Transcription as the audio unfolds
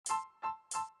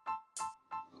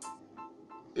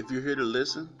If you're here to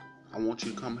listen, I want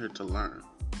you to come here to learn.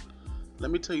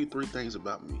 Let me tell you 3 things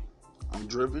about me. I'm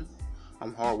driven,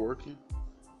 I'm hardworking,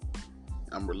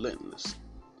 I'm relentless.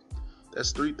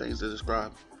 That's 3 things that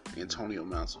describe Antonio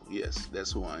Mansell. Yes,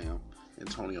 that's who I am,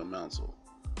 Antonio Mansell.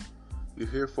 You're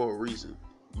here for a reason.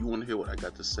 You want to hear what I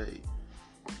got to say.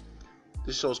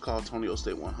 This show's called Tonio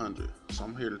State 100, so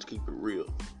I'm here to keep it real.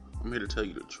 I'm here to tell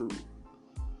you the truth.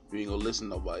 You ain't gonna listen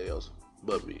to nobody else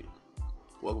but me.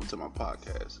 Welcome to my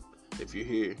podcast. If you're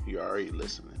here, you're already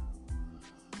listening.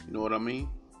 You know what I mean?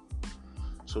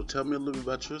 So tell me a little bit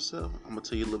about yourself. I'm gonna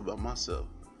tell you a little about myself.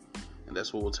 And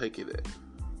that's where we'll take it at.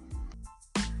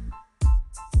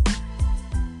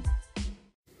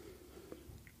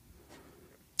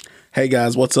 Hey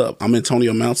guys, what's up? I'm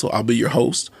Antonio Mansell. I'll be your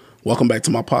host. Welcome back to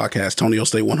my podcast, Tonio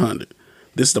State 100.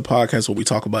 This is the podcast where we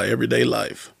talk about everyday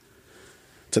life.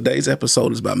 Today's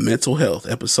episode is about mental health,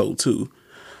 episode 2.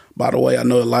 By the way, I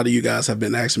know a lot of you guys have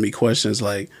been asking me questions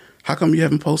like, how come you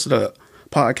haven't posted a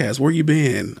podcast? Where you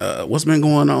been? What's been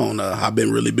going on? I've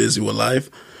been really busy with life,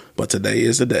 but today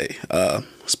is the day. I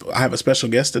have a special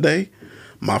guest today.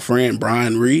 My friend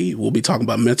Brian Reed will be talking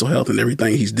about mental health and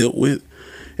everything he's dealt with,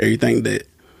 everything that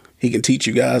he can teach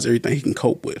you guys, everything he can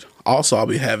cope with. Also, I'll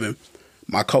be having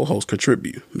my co-host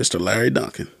contribute, Mr. Larry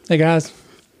Duncan. Hey, guys.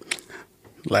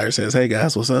 Larry says, hey,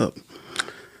 guys, what's up?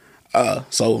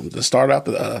 So to start out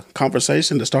the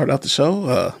conversation, to start out the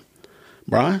show,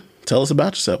 Brian, tell us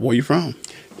about yourself. Where you from?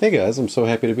 Hey guys, I'm so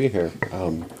happy to be here.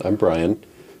 I'm Brian,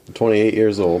 I'm 28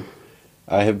 years old.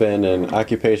 I have been an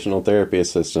occupational therapy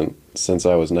assistant since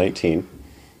I was 19.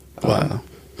 Wow.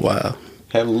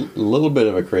 Had a little bit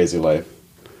of a crazy life.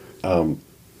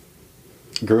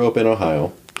 Grew up in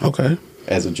Ohio. Okay.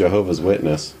 As a Jehovah's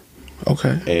Witness.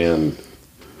 Okay. And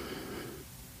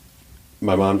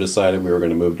my mom decided we were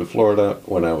going to move to Florida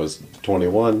when I was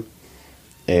 21.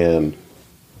 And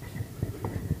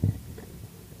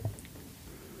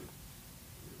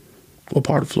what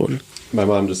part of Florida? My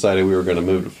mom decided we were going to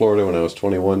move to Florida when I was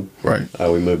 21. Right.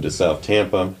 We moved to South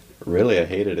Tampa. Really, I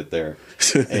hated it there.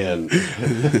 And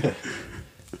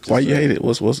why you hate it?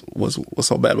 What's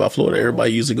so bad about Florida?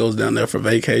 Everybody usually goes down there for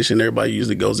vacation. Everybody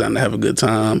usually goes down to have a good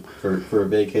time. For a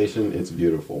vacation, it's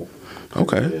beautiful.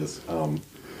 Okay. It is.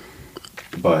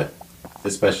 But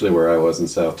especially where I was in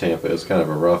South Tampa, it was kind of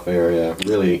a rough area.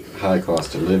 Really high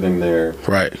cost of living there.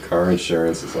 Right. Car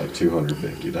insurance is like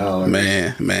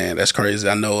 $250. Man, that's crazy.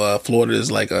 I know Florida is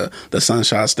like the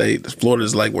Sunshine State. Florida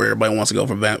is like where everybody wants to go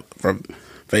for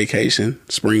vacation,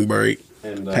 spring break.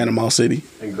 And Panama City.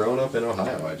 And growing up in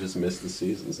Ohio, I just missed the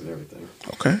seasons and everything.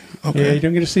 Okay. Yeah, you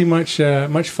don't get to see much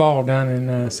fall down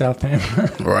in South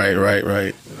Tampa.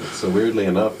 Right. So weirdly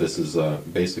enough, this is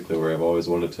basically where I've always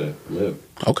wanted to live.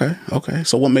 Okay.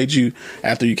 So what made you,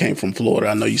 after you came from Florida,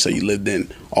 I know you said you lived in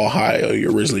Ohio,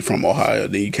 you're originally from Ohio,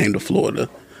 then you came to Florida,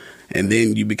 and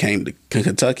then you became to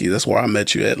Kentucky. That's where I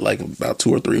met you at like about 2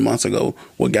 or 3 months ago.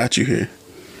 What got you here?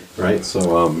 Right,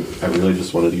 so I really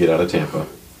just wanted to get out of Tampa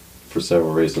for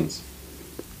several reasons.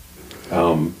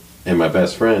 And my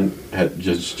best friend had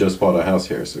just bought a house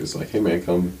here, so he's like, hey man,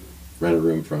 come rent a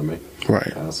room from me.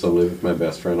 Right. So I'm living with my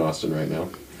best friend Austin right now.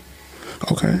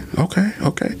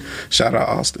 Okay. Shout out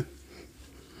Austin.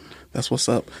 That's what's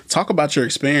up. Talk about your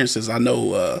experiences. I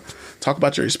know, talk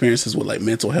about your experiences with like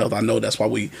mental health. I know that's why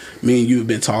me and you have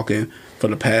been talking for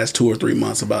the past 2 or 3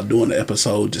 months about doing the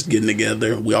episode, just getting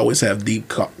together. We always have deep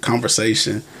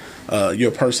conversation.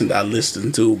 You're a person that I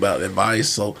listen to about advice.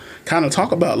 So kind of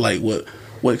talk about like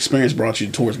what experience brought you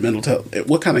towards mental health.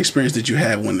 What kind of experience did you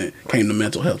have when it came to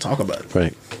mental health? Talk about it.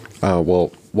 Right.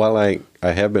 Well, while I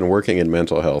have been working in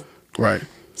mental health right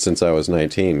since I was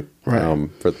 19 right.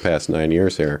 For the past 9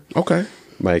 years here. Okay.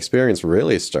 My experience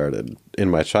really started in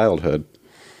my childhood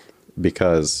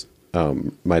because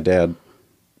my dad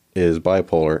is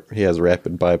bipolar. He has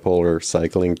rapid bipolar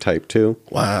cycling type 2.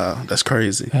 Wow, that's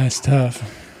crazy. That's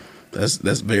tough.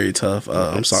 That's very tough.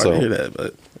 I'm sorry to hear that,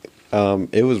 but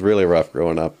it was really rough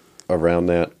growing up around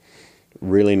that.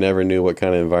 Really never knew what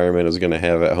kind of environment I was going to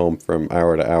have at home from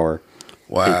hour to hour.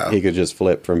 Wow. He could just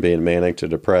flip from being manic to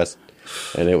depressed,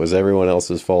 and it was everyone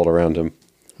else's fault around him.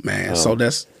 Man, so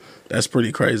that's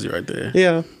pretty crazy right there.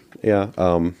 Yeah.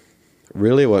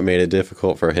 Really what made it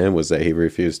difficult for him was that he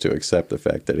refused to accept the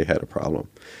fact that he had a problem.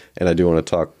 And I do want to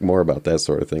talk more about that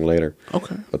sort of thing later.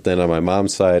 Okay. But then on my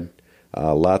mom's side,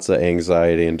 lots of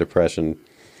anxiety and depression.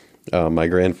 My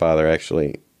grandfather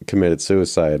actually committed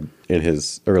suicide in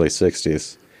his early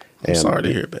 60s. I'm sorry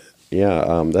to hear that.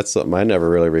 Yeah, that's something I never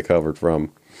really recovered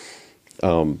from.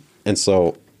 And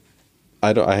so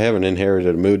I haven't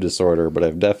inherited a mood disorder, but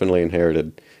I've definitely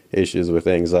inherited issues with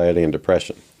anxiety and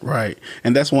depression. Right.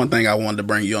 And that's one thing I wanted to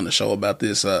bring you on the show about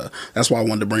this. That's why I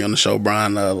wanted to bring you on the show,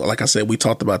 Brian. Like I said, we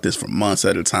talked about this for months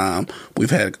at a time. We've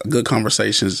had good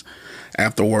conversations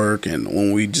after work and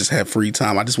when we just have free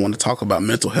time. I just want to talk about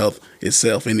mental health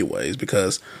itself anyways,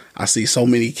 because I see so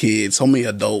many kids, so many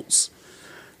adults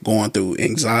going through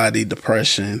anxiety,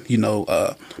 depression. You know,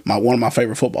 one of my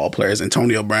favorite football players,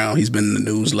 Antonio Brown, he's been in the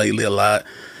news lately a lot.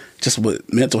 Just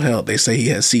with mental health, they say he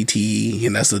has CTE,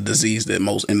 and that's a disease that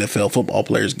most NFL football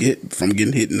players get from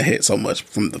getting hit in the head so much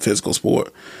from the physical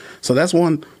sport. So that's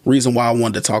one reason why I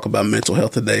wanted to talk about mental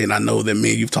health today. And I know that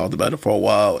me and you've talked about it for a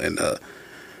while, and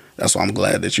that's why I'm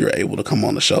glad that you're able to come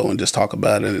on the show and just talk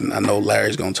about it. And I know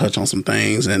Larry's going to touch on some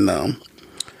things. And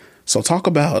so talk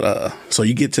about, so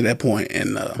you get to that point.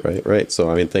 And Right.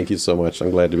 So, I mean, thank you so much. I'm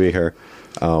glad to be here.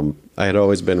 I had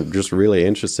always been just really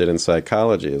interested in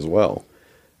psychology as well.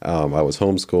 I was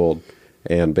homeschooled,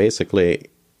 and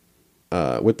basically,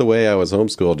 with the way I was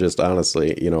homeschooled, just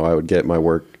honestly, you know, I would get my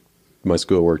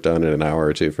schoolwork done in an hour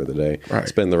or two for the day, right.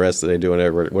 Spend the rest of the day doing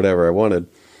whatever I wanted.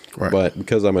 Right. But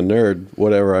because I'm a nerd,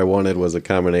 whatever I wanted was a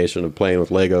combination of playing with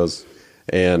Legos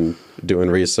and doing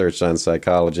research on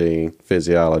psychology,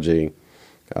 physiology,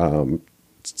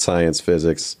 science,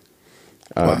 physics.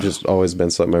 Wow. Just always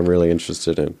been something I'm really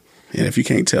interested in. And if you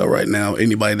can't tell right now,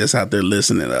 anybody that's out there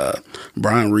listening,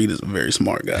 Brian Reed is a very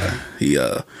smart guy. He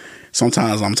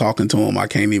sometimes I'm talking to him, I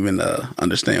can't even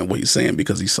understand what he's saying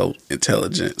because he's so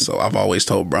intelligent. So I've always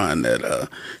told Brian that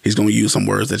he's going to use some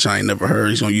words that y'all ain't never heard.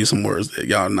 He's going to use some words that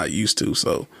y'all not used to.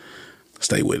 So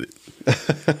stay with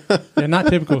it. Yeah, not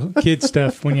typical kid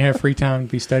stuff when you have free time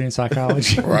to be studying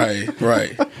psychology.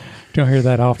 Right. Don't hear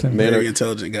that often. Very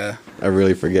intelligent guy. I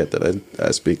really forget that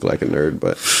I speak like a nerd,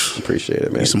 but appreciate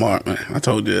it, man. He's smart, man. I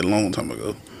told you that a long time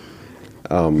ago.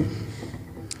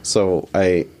 So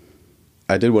I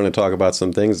did want to talk about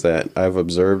some things that I've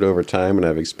observed over time and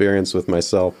I've experienced with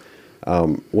myself.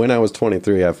 When I was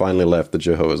 23, I finally left the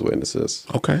Jehovah's Witnesses.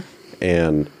 Okay.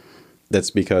 And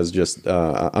that's because just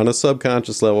on a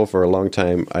subconscious level for a long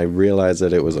time, I realized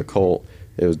that it was a cult.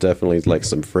 It was definitely like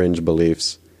some fringe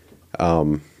beliefs.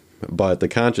 But the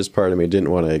conscious part of me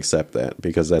didn't want to accept that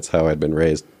because that's how I'd been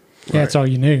raised. Yeah, that's all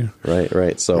you knew.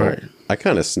 Right. So Right. I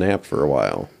kind of snapped for a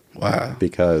while. Wow.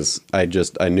 Because I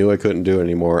knew I couldn't do it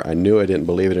anymore. I knew I didn't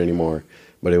believe it anymore.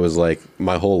 But it was like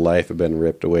my whole life had been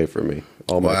ripped away from me.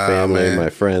 All my family, man. my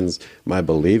friends, my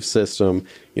belief system.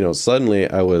 You know, suddenly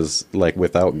I was like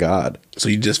without God. So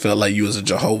you just felt like you was a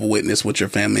Jehovah Witness with your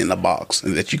family in the box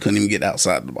and that you couldn't even get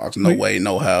outside the box. No way,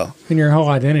 no how. And your whole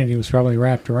identity was probably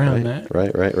wrapped around that.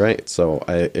 Right. So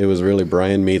it was really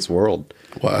Brian meets world.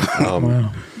 Wow.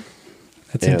 Wow.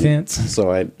 That's intense.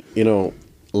 So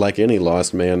like any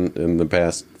lost man in the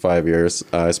past 5 years,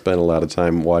 I spent a lot of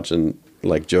time watching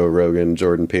like Joe Rogan,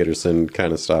 Jordan Peterson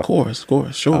kind of stuff. Of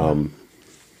course, sure.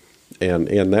 And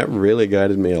that really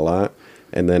guided me a lot.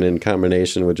 And then in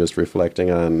combination with just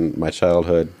reflecting on my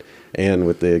childhood and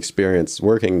with the experience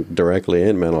working directly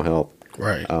in mental health.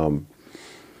 Right.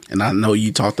 And I know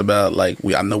you talked about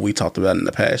we talked about in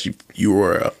the past. You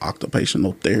were an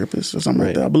occupational therapist or something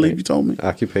like that. I believe you told me.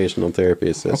 Occupational therapy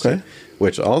assistant. Okay.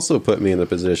 Which also put me in the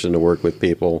position to work with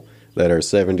people that are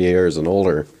 70 years and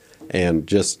older, and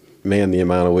just the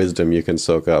amount of wisdom you can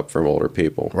soak up from older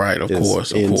people. Right. Of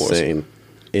course.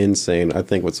 Insane. I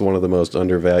think it's one of the most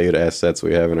undervalued assets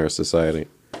we have in our society.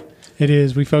 It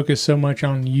is. We focus so much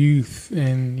on youth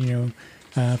and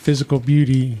physical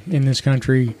beauty in this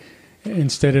country,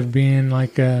 instead of being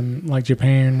like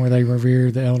Japan, where they revere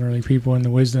the elderly people and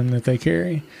the wisdom that they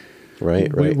carry.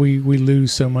 Right. We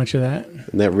lose so much of that.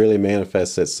 And that really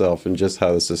manifests itself in just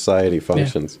how the society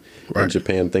functions. Yeah. Right. In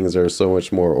Japan, things are so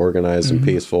much more organized and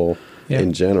peaceful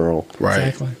in general. Right.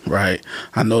 Exactly. Right.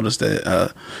 I noticed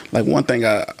that, one thing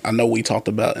I know we talked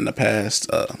about in the past,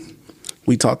 I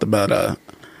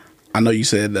know you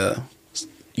said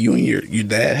you and your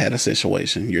dad had a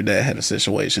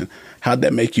situation. How'd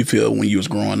that make you feel when you was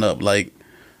growing up? Like,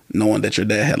 knowing that your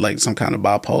dad had like some kind of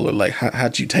bipolar, like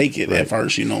how'd you take it at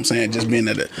first? You know what I'm saying? Just being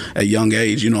at a young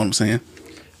age, you know what I'm saying?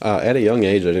 At a young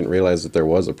age, I didn't realize that there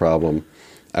was a problem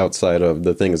outside of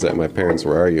the things that my parents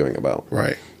were arguing about.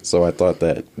 Right. So I thought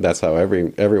that that's how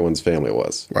everyone's family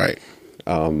was. Right.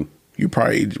 You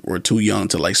probably were too young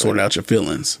to like sort out your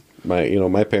feelings.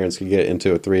 My parents could get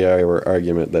into a 3-hour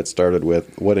argument that started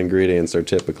with what ingredients are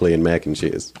typically in mac and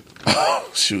cheese. Oh,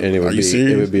 shoot. And Are you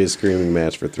serious? It would be a screaming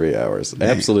match for 3 hours. Man.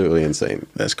 Absolutely insane.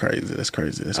 That's crazy.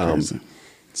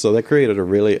 So that created a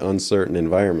really uncertain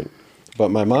environment.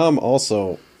 But my mom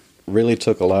also really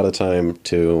took a lot of time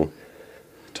to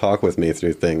talk with me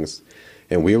through things.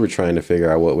 And we were trying to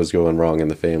figure out what was going wrong in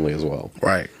the family as well.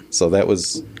 Right. So that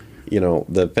was,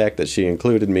 the fact that she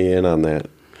included me in on that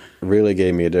really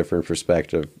gave me a different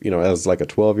perspective. I was like a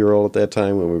 12-year-old at that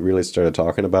time when we really started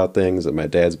talking about things and my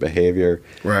dad's behavior.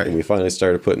 Right. And we finally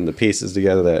started putting the pieces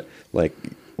together that, like,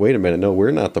 wait a minute, no,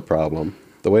 we're not the problem.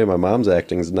 The way my mom's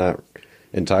acting is not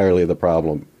entirely the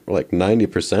problem. Like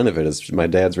 90% of it is my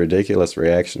dad's ridiculous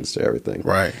reactions to everything.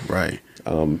 Right.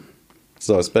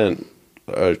 So I spent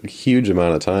a huge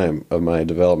amount of time of my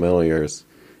developmental years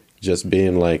just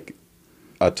being like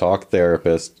a talk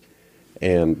therapist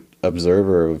and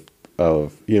observer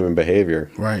of human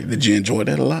behavior. Right. Did you enjoy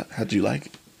that a lot? How'd you like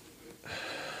it?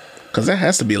 Because that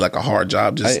has to be like a hard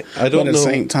job. I don't know. At the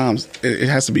same time, it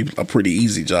has to be a pretty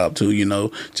easy job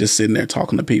too, just sitting there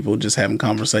talking to people, just having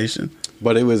conversation.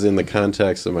 But it was in the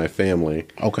context of my family.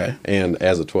 Okay. And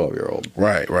as a 12-year-old.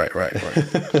 Right.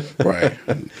 Right.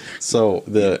 So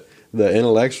the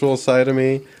intellectual side of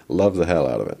me loved the hell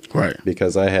out of it. Right.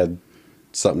 Because I had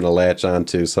something to latch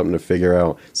onto, something to figure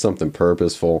out, something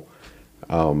purposeful.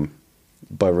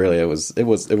 But really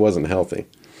it wasn't healthy.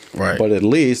 Right. But at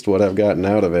least what I've gotten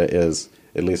out of it is,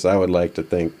 at least I would like to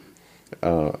think,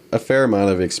 a fair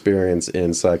amount of experience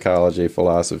in psychology,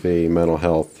 philosophy, mental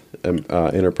health, and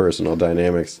interpersonal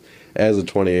dynamics as a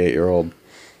 28-year-old,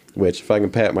 which, if I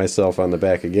can pat myself on the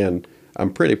back again,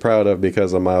 I'm pretty proud of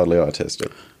because I'm mildly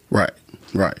autistic. Right.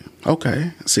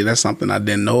 Okay. See, that's something I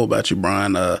didn't know about you,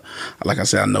 Brian. Like I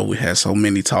said, I know we had so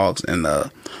many talks, and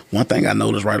one thing I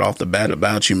noticed right off the bat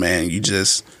about you, man,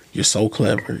 you're so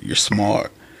clever, you're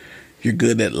smart, you're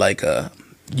good at like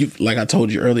I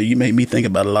told you earlier, you made me think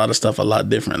about a lot of stuff a lot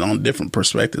different, on different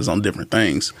perspectives, on different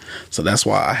things. So that's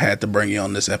why I had to bring you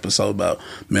on this episode about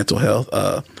mental health.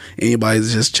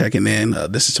 Anybody's just checking in,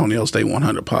 this is Tony O State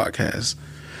 100 podcast.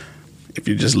 If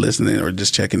you're just listening or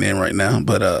just checking in right now,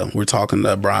 but we're talking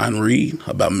to Brian Reed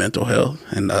about mental health,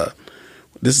 and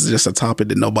this is just a topic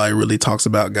that nobody really talks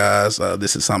about, guys.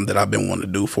 This is something that I've been wanting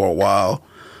to do for a while,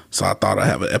 so I thought I'd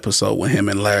have an episode with him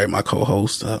and Larry, my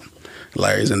co-host.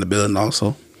 Larry's in the building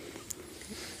also.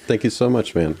 Thank you so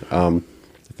much, man.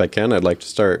 If I can, I'd like to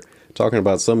start talking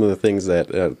about some of the things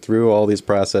that through all these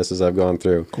processes I've gone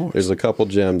through, there's a couple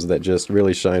gems that just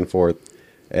really shine forth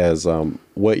as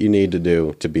what you need to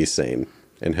do to be sane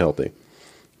and healthy.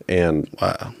 And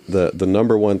wow. The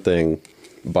number one thing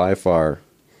by far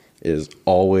is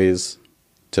always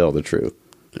tell the truth.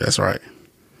 That's right.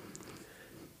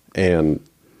 And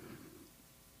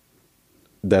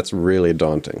that's really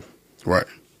daunting. Right.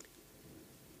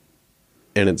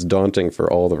 And it's daunting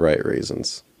for all the right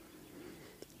reasons.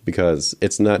 Because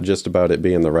it's not just about it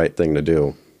being the right thing to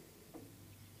do.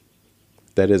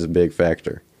 That is a big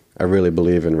factor. I really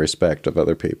believe in respect of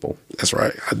other people. That's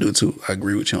right. I do too. I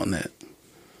agree with you on that.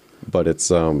 But it's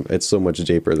so much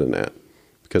deeper than that.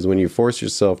 Because when you force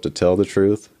yourself to tell the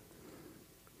truth,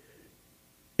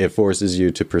 it forces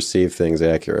you to perceive things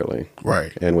accurately.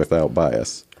 Right. And without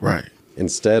bias. Right.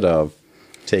 Instead of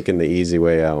taking the easy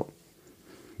way out,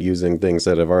 using things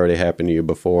that have already happened to you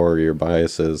before, your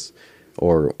biases,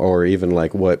 or even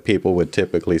like what people would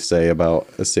typically say about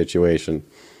a situation.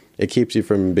 It keeps you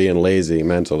from being lazy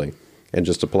mentally and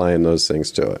just applying those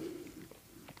things to it.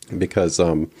 Because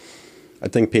I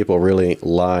think people really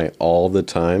lie all the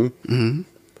time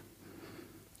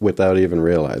without even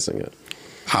realizing it.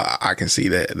 I can see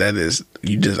that. That is,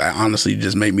 honestly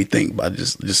just made me think by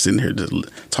just sitting here just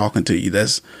talking to you.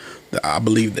 I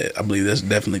believe that. I believe that's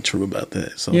definitely true about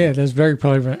that. So yeah, that's very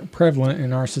prevalent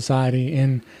in our society.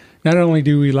 And not only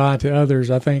do we lie to others,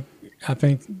 I think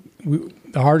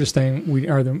the hardest thing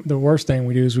the worst thing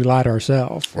we do is we lie to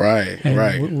ourselves. Right. And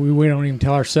right. We don't even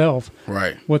tell ourselves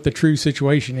right what the true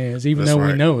situation is, even though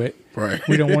we know it. Right.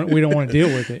 We don't want to deal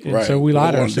with it. And so we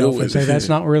lie to ourselves and say that's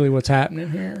not really what's happening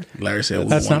here. Larry said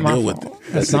that's not my fault.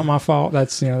 That's not my fault.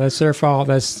 That's that's their fault.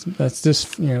 That's this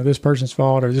this person's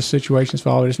fault or this situation's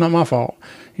fault. It's not my fault.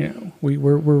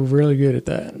 We're really good at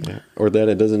that. Yeah. Or that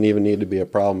it doesn't even need to be a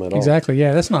problem at all. Exactly.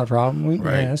 Yeah, that's not a problem.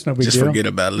 Right. That's no big deal. Just forget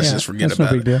about it. Let's just forget about it.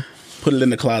 That's no big deal. Put it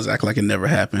in the closet, act like it never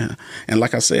happened. And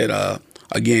like I said,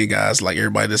 again, guys, like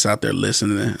everybody that's out there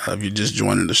listening, if you're just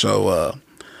joining the show,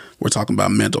 we're talking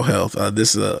about mental health.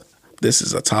 This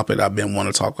is a topic I've been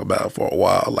wanting to talk about for a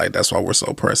while. Like, that's why we're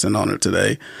so pressing on it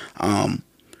today.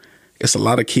 It's a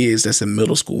lot of kids that's in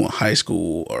middle school and high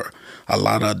school, or a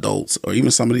lot of adults, or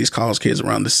even some of these college kids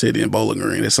around the city in Bowling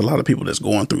Green. It's a lot of people that's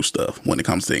going through stuff when it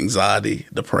comes to anxiety,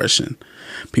 depression.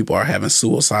 People are having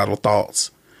suicidal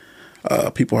thoughts.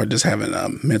 People are just having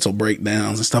mental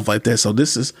breakdowns and stuff like that. So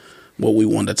this is what we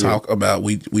wanted to talk about.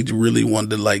 We really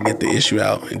wanted to get the issue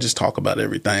out and just talk about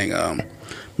everything.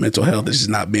 Mental health is just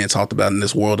not being talked about in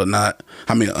this world enough.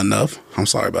 I'm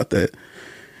sorry about that.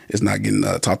 it's not getting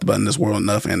talked about in this world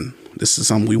enough, and this is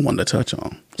something we want to touch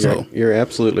on. So You're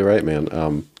absolutely right, man.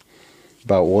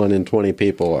 About 1 in 20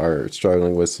 people are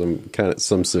struggling with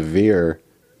some severe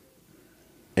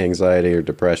anxiety or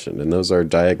depression, and those are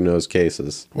diagnosed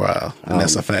cases. wow, and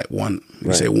that's a fact. You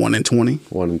right. say 1 in 20?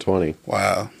 1 in 20.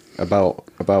 Wow. About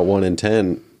 1 in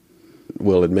 10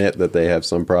 will admit that they have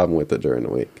some problem with it during the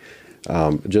week.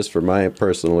 Just for my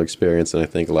personal experience, and I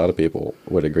think a lot of people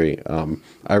would agree,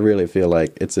 I really feel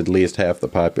like it's at least half the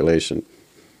population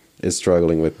is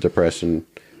struggling with depression,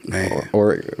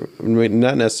 or I mean,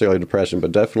 not necessarily depression,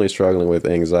 but definitely struggling with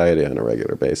anxiety on a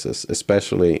regular basis,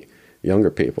 especially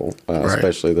younger people,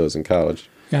 especially those in college.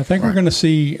 Yeah, I think we're going to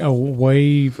see a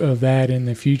wave of that in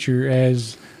the future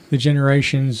as the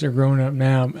generations are growing up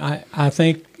now. I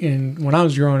think when I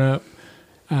was growing up,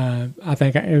 I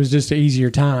think it was just an easier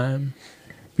time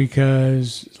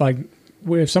because, like,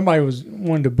 if somebody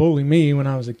wanted to bully me when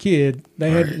I was a kid, they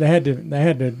had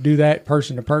to do that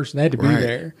person to person. They had to be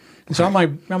there. And so I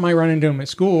might run into them at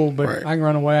school, but I can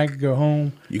run away. I can go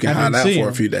home. You can hide out for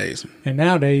a few days. And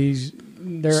nowadays,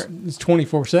 it's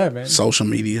 24/7. Social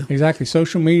media. Exactly,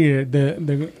 social media.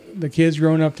 The kids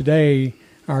growing up today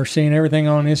are seeing everything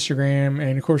on Instagram,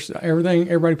 and of course,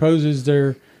 everybody poses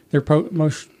their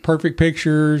most perfect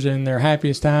pictures and their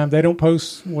happiest time. They don't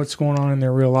post what's going on in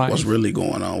their real life. What's really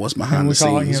going on? What's behind the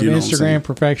call scenes? It, the Instagram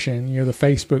perfection. The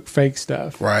Facebook fake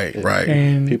stuff. Right.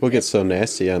 And people get so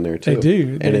nasty on there too. They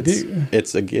do.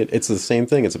 It's the same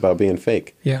thing. It's about being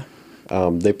fake. Yeah.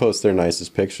 They post their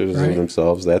nicest pictures of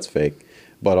themselves. That's fake.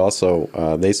 But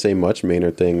also, they say much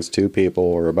meaner things to people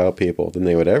or about people than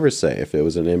they would ever say if it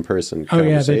was an in-person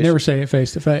conversation. Oh, yeah, they'd never say it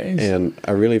face-to-face. And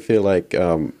I really feel like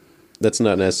that's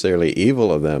not necessarily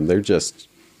evil of them. They're just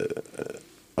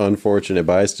unfortunate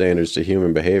bystanders to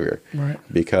human behavior. Right.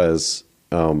 Because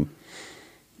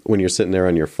when you're sitting there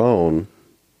on your phone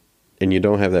and you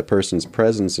don't have that person's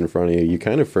presence in front of you, you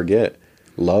kind of forget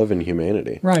love and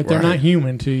humanity. Right, they're not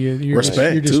human to you.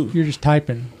 Respect, too. You're just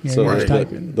typing. So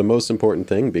the most important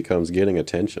thing becomes getting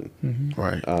attention. Mm-hmm.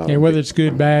 Right. Whether it's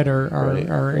good, bad,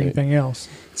 or anything else.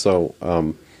 So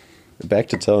back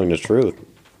to telling the truth,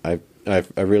 I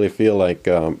really feel like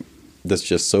that's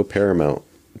just so paramount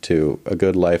to a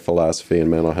good life philosophy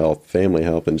and mental health, family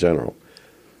health in general.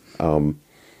 And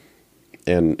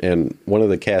one of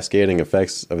the cascading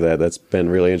effects of that's been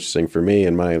really interesting for me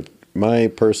and my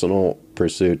personal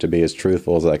pursuit to be as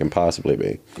truthful as I can possibly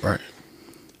be,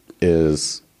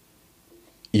 is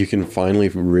you can finally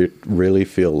really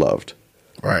feel loved.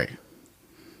 Right.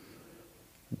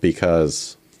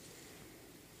 Because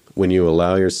when you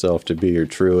allow yourself to be your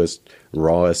truest,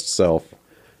 rawest self,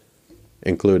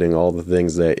 including all the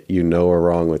things that you know are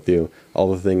wrong with you,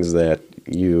 all the things that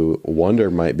you wonder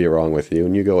might be wrong with you,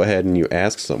 and you go ahead and you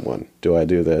ask someone, do I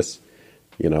do this?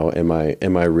 Am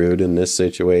I rude in this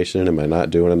situation? Am I not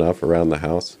doing enough around the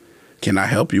house? Can I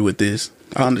help you with this?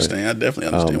 I understand. I definitely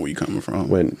understand where you're coming from.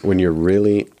 When you're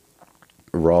really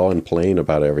raw and plain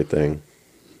about everything,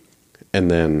 and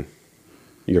then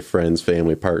your friends,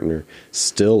 family, partner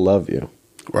still love you.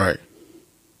 Right.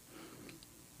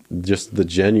 Just the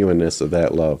genuineness of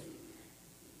that love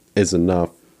is enough.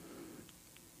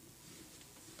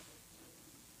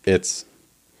 It's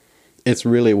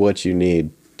really what you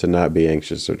need to not be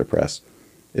anxious or depressed.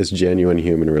 Is genuine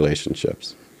human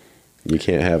relationships. You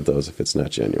can't have those if it's not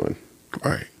genuine.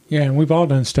 Right. Yeah, and we've all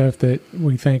done stuff that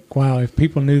we think, wow, if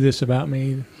people knew this about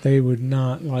me, they would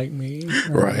not like me.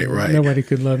 Right. Nobody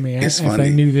could love me if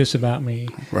they knew this about me.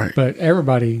 Right. But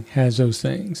everybody has those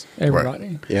things. Everybody.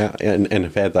 Right. Yeah, and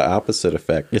have had the opposite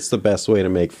effect. It's the best way to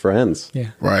make friends.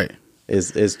 Yeah. Right.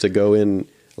 Is to go in,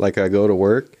 like I go to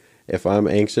work, if I'm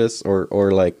anxious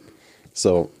or like,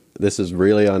 so this is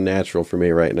really unnatural for me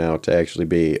right now to actually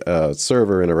be a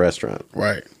server in a restaurant.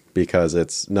 Right. Because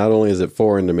it's not only is it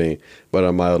foreign to me, but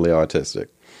I'm mildly autistic.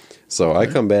 So I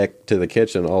come back to the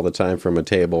kitchen all the time from a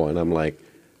table and I'm like,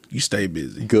 you stay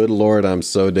busy. Good Lord, I'm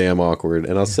so damn awkward.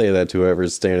 And I'll say that to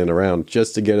whoever's standing around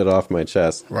just to get it off my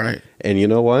chest. Right. And you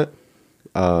know what?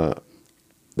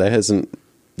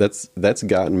 That's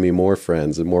gotten me more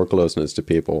friends and more closeness to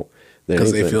people.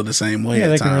 Because they feel the same way. Yeah,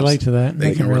 they can relate to that.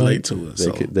 They can relate to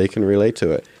it. They can relate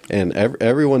to it. And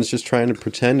everyone's just trying to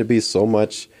pretend to be so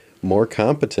much more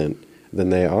competent than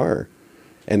they are.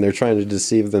 And they're trying to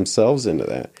deceive themselves into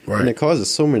that. Right. And it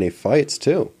causes so many fights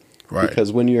too. Right.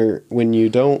 Because when you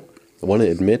don't want to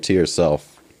admit to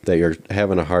yourself that you're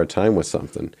having a hard time with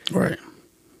something, right,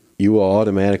 you will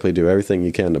automatically do everything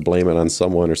you can to blame it on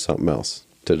someone or something else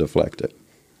to deflect it.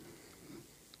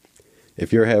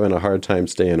 If you're having a hard time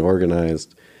staying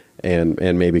organized and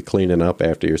maybe cleaning up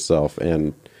after yourself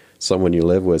and someone you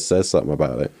live with says something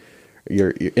about it,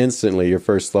 you're instantly your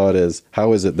first thought is,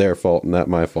 how is it their fault, not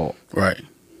my fault? Right.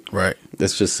 Right.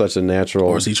 It's just such a natural.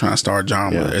 Or is he trying to start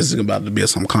drama? Yeah. Is it about to be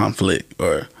some conflict?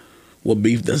 Or what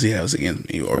beef does he have against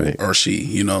me or, Right. or she,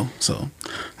 you know? So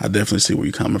I definitely see where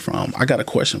you're coming from. I got a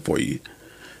question for you.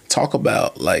 Talk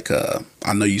about, like,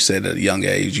 I know you said at a young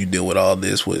age you deal with all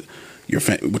this with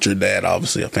with your dad,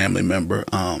 obviously a family member.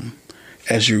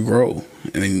 As you grow,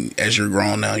 and then as you're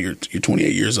grown now, you're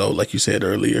 28 years old, like you said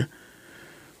earlier.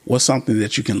 What's something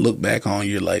that you can look back on?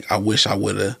 You're like, I wish I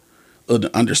would have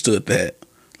understood that,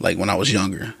 like when I was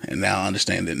younger, and now I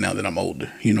understand it now that I'm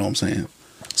older. You know what I'm saying?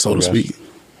 So to speak.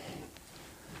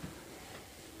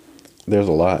 There's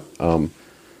a lot.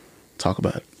 Talk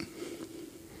about it.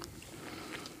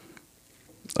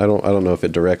 I don't know if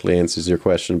it directly answers your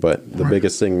question, but the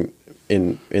biggest thing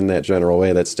in that general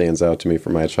way that stands out to me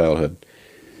from my childhood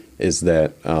is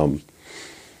that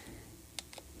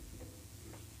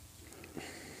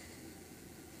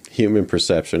human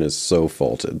perception is so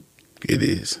faulted. It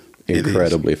is.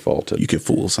 Incredibly faulted. You can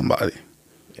fool somebody.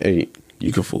 And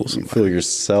You can fool somebody. you fool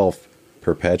yourself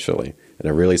perpetually. And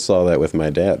I really saw that with my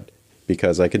dad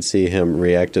because I could see him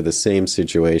react to the same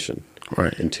situation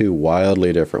Right. in two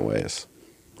wildly different ways.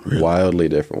 Really? Wildly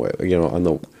different ways. You know, on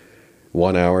the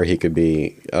 1 hour he could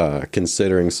be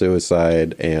considering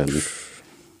suicide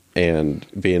and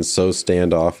being so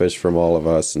standoffish from all of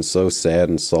us and so sad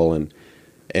and sullen.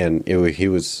 And he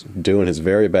was doing his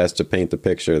very best to paint the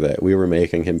picture that we were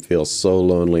making him feel so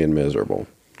lonely and miserable.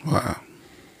 Wow.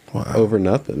 Over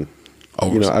nothing.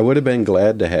 Over You know, I would have been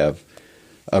glad to have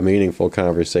a meaningful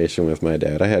conversation with my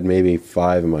dad. I had maybe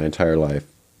 5 in my entire life.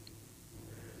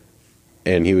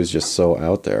 And he was just so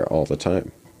out there all the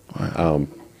time. Wow.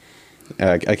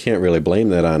 I can't really blame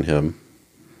that on him.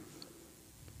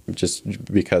 Just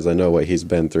because I know what he's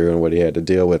been through and what he had to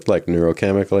deal with, like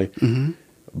neurochemically. Mm-hmm.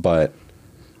 But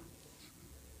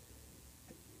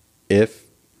if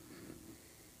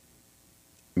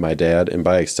my dad, and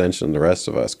by extension the rest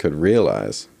of us, could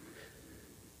realize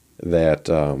that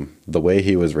the way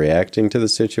he was reacting to the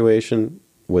situation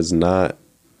was not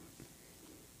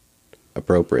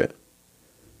appropriate.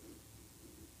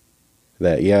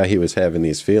 That, yeah, he was having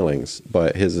these feelings,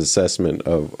 but his assessment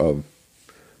of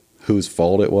whose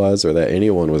fault it was or that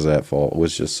anyone was at fault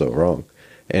was just so wrong.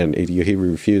 And he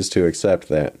refused to accept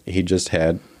that he just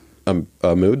had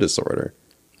a mood disorder.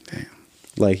 Damn.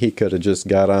 Like he could have just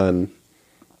got on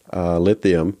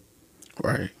lithium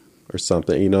Right. or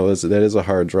something. You know, that is a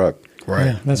hard drug. Right.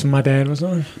 Yeah, that's what my dad was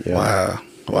on. Yeah.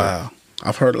 Wow.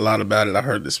 I've heard a lot about it. I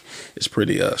heard this. It's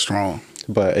pretty strong.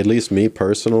 But at least me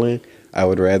personally, I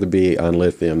would rather be on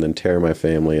lithium than tear my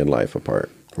family and life apart.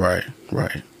 Right.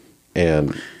 Right.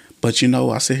 And But you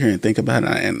know, I sit here and think about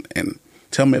it, and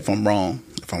tell me if I'm wrong.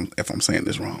 If I'm saying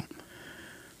this wrong.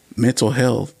 Mental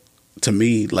health, to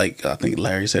me, like I think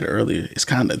Larry said earlier, it's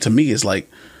kind of, to me, it's like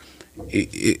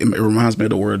it reminds me of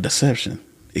the word deception.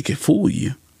 It can fool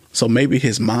you. So maybe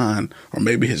his mind or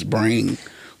maybe his brain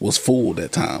was fooled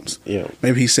at times. Yeah.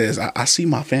 Maybe he says, I see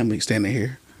my family standing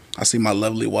here. I see my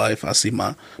lovely wife. I see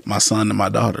my son and my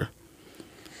daughter.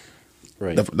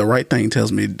 right. The right thing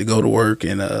tells me to go to work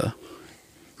and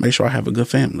make sure I have a good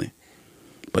family.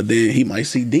 But then he might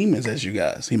see demons as you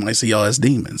guys. He might see y'all as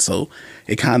demons. So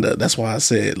it kind of, that's why I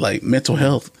said, like, mental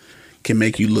health can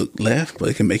make you look left, but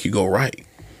it can make you go right.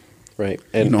 Right.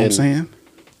 And, You know what I'm saying?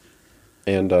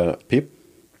 And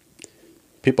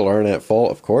people aren't at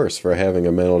fault, of course, for having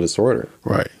a mental disorder.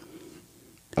 Right.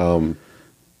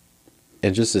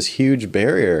 And just this huge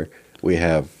barrier we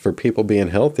have for people being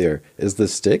healthier is the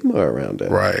stigma around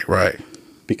it. Right. Right.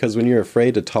 Because when you're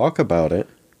afraid to talk about it,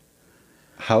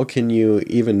 how can you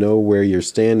even know where you're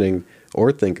standing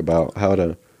or think about how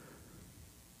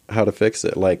to fix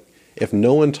it? Like, if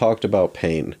no one talked about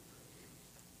pain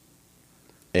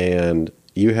and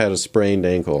you had a sprained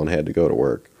ankle and had to go to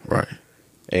work, Right.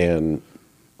 and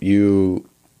you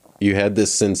had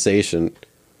this sensation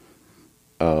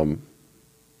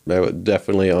that was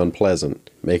definitely unpleasant,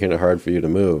 making it hard for you to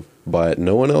move, but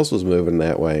no one else was moving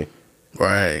that way.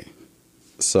 Right.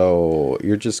 So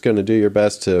you're just going to do your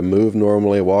best to move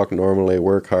normally, walk normally,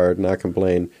 work hard, not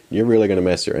complain. You're really going to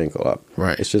mess your ankle up.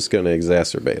 Right. It's just going to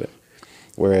exacerbate it.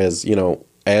 Whereas, you know,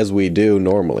 as we do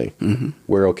normally,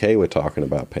 we're okay with talking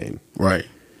about pain. Right.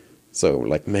 So we're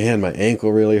like, man, my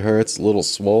ankle really hurts, a little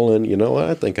swollen. You know what?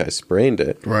 I think I sprained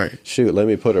it. Right. Shoot, let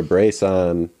me put a brace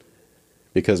on,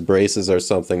 because braces are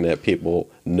something that people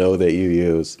know that you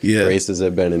use. Yeah. Braces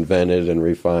have been invented and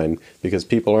refined because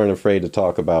people aren't afraid to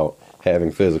talk about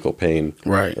having physical pain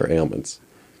Right. or ailments.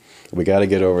 We got to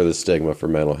get over the stigma for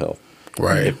mental health.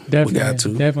 Right. Definitely, We got to.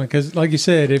 definitely. Because, like you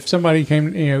said, if somebody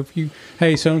came, if you,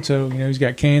 hey, so and so, he's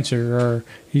got cancer or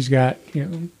he's got,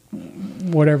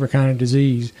 whatever kind of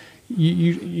disease,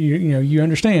 you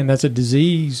understand that's a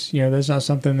disease. That's not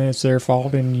something that's their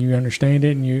fault, and you understand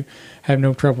it, and you have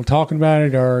no trouble talking about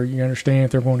it, or you understand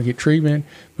if they're going to get treatment.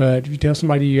 But if you tell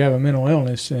somebody you have a mental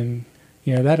illness, and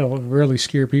that'll really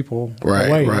scare people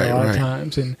away a lot of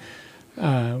times. And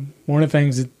one of the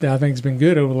things that I think has been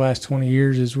good over the last 20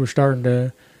 years is we're starting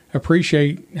to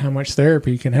appreciate how much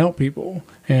therapy can help people,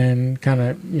 and kind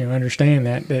of understand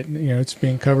that it's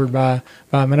being covered by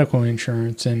medical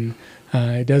insurance, and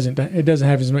it doesn't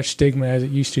have as much stigma as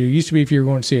it used to. It used to be if you were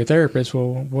going to see a therapist,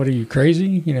 well, what are you,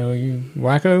 crazy? You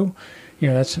wacko?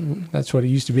 That's what it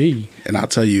used to be. And I'll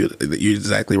tell you, you're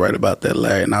exactly right about that,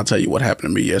 Larry. And I'll tell you what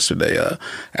happened to me yesterday.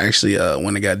 Actually,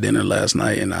 when I got dinner last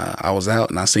night, and I was out,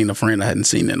 and I seen a friend I hadn't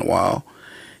seen in a while,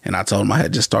 and I told him I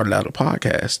had just started out a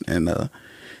podcast, and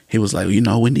he was like, we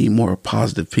need more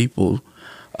positive people.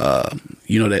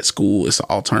 That school, it's an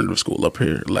alternative school up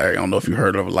here, Larry. I don't know if you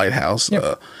heard of Lighthouse.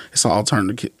 Yep. It's an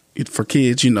alternative for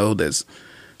kids, that's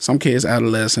some kids,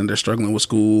 adolescent, they're struggling with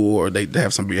school, or they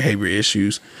have some behavior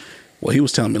issues. Well, he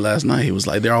was telling me last night, he was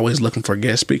like, they're always looking for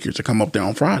guest speakers to come up there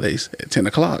on Fridays at 10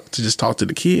 o'clock to just talk to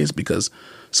the kids, because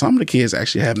some of the kids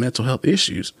actually have mental health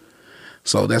issues.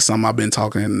 So that's something I've been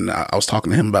talking. I was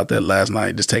talking to him about that last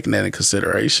night, just taking that in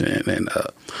consideration. And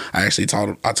I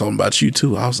told him about you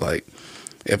too. I was like,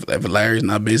 if Larry's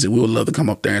not busy, we would love to come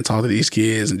up there and talk to these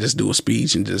kids and just do a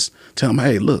speech and just tell them,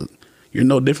 hey, look, you're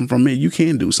no different from me. You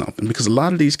can do something, because a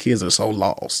lot of these kids are so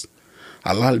lost.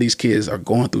 A lot of these kids are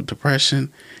going through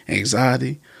depression,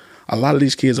 anxiety. A lot of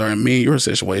these kids are in me and your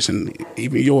situation,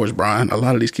 even yours, Brian. A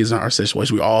lot of these kids in our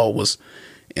situation, we all was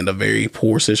in a very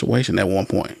poor situation at one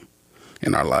point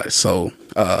in our lives. So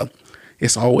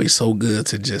it's always so good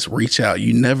to just reach out.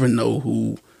 You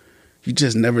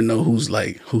just never know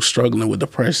who's struggling with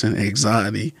depression,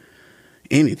 anxiety,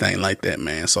 anything like that,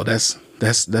 man. So that's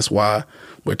why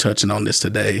we're touching on this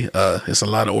today. It's a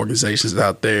lot of organizations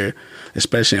out there,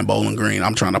 especially in Bowling Green.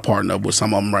 I'm trying to partner up with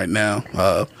some of them right now.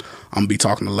 I'm going to be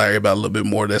talking to Larry about a little bit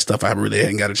more of that stuff. I really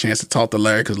hadn't got a chance to talk to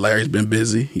Larry because Larry's been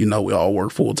busy. We all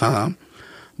work full time.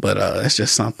 But it's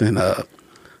just something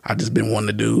I just been wanting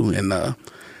to do. And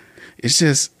it's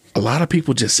just a lot of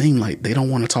people just seem like they don't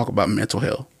want to talk about mental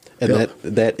health. And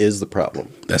that is the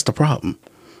problem. That's the problem.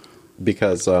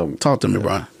 Because talk to me,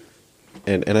 Brian.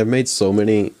 And I've made so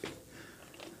many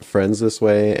friends this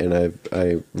way, and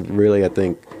I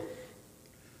think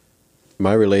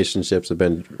my relationships have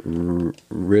been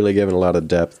really given a lot of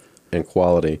depth and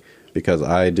quality because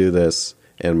I do this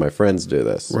and my friends do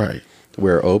this. Right.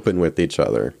 We're open with each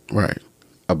other. Right.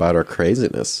 About our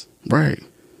craziness. Right.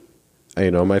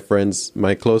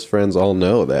 My close friends all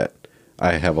know that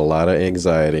I have a lot of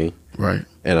anxiety. Right.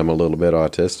 And I'm a little bit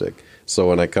autistic. So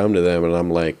when I come to them and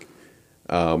I'm like,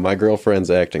 my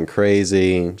girlfriend's acting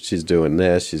crazy, she's doing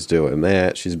this, she's doing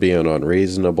that, she's being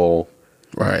unreasonable.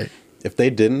 Right. If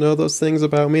they didn't know those things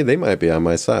about me, they might be on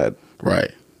my side.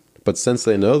 Right. But since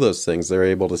they know those things, they're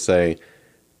able to say,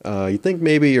 you think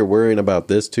maybe you're worrying about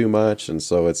this too much, and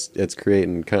so it's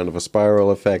creating kind of a spiral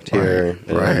effect here. Right.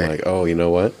 And I'm like, oh, you know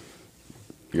what?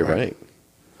 You're right.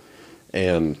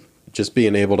 And just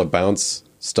being able to bounce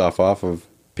stuff off of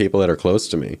people that are close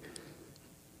to me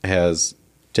has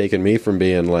taken me from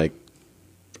being like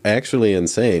actually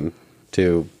insane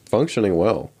to functioning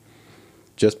well,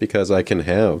 just because I can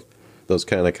have those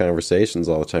kind of conversations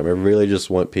all the time. I really just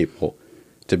want people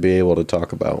to be able to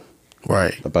talk about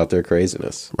their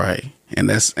craziness. Right. And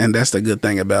that's the good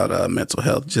thing about mental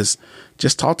health. Just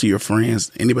talk to your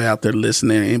friends. Anybody out there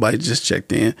listening, anybody just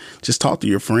checked in, just talk to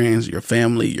your friends, your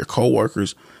family, your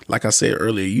coworkers. Like I said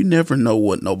earlier, you never know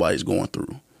what nobody's going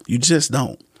through. You just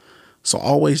don't. So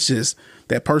always just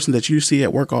that person that you see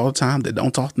at work all the time that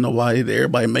don't talk to nobody, that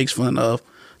everybody makes fun of,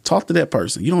 talk to that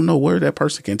person. You don't know where that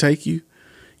person can take you.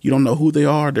 You don't know who they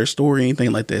are, their story,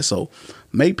 anything like that. So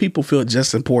make people feel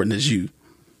just as important as you.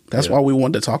 That's why we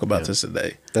wanted to talk about this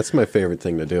today. That's my favorite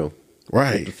thing to do.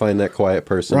 Right. To find that quiet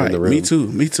person in the room.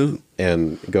 Me too.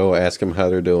 And go ask them how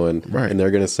they're doing. Right. And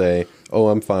they're going to say, oh,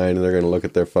 I'm fine. And they're going to look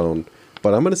at their phone.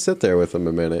 But I'm going to sit there with them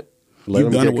a minute.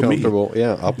 Let them get comfortable.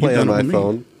 Yeah, I'll play on my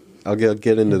phone. I'll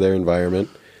get into their environment.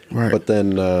 Right. But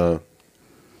then, I'll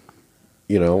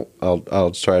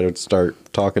try to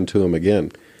start talking to them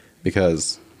again.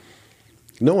 Because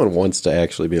no one wants to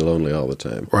actually be lonely all the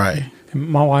time. Right. And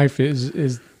my wife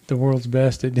is the world's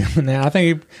best at doing that. I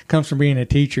think it comes from being a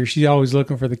teacher. She's always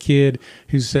looking for the kid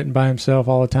who's sitting by himself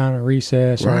all the time at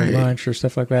recess or at lunch or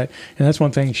stuff like that. And that's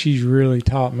one thing she's really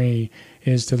taught me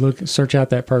is to search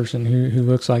out that person who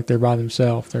looks like they're by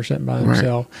themselves, they're sitting by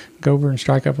themselves. Go over and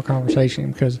strike up a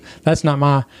conversation, because that's not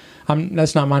my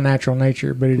natural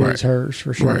nature, but it is hers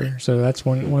for sure. Right. So that's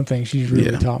one thing she's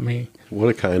really taught me. What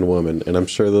a kind woman. And I'm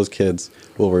sure those kids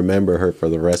will remember her for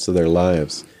the rest of their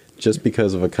lives just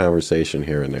because of a conversation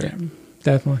here and there. Yeah,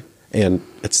 definitely. And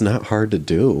it's not hard to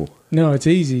do. No, it's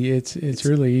easy. It's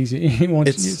really easy.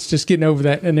 It's just getting over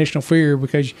that initial fear,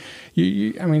 because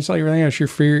you I mean, it's like everything else. Your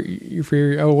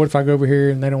fear. Oh, what if I go over here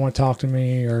and they don't want to talk to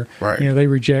me, or they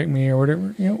reject me, or whatever.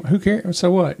 Who cares?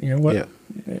 So what? What? Yeah.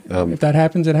 If that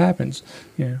happens, it happens.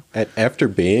 After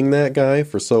being that guy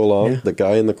for so long, the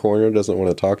guy in the corner doesn't want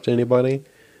to talk to anybody.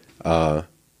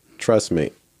 Trust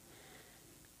me.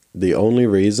 The only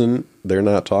reason they're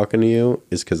not talking to you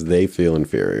is because they feel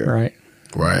inferior.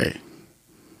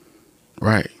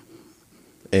 Right.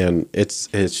 And it's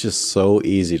just so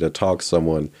easy to talk to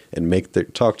someone and make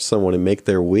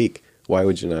their week. Why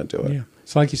would you not do it? Yeah.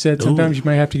 So like you said, sometimes you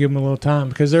may have to give them a little time,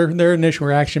 because their initial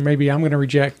reaction may be, I'm going to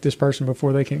reject this person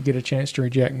before they can get a chance to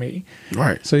reject me.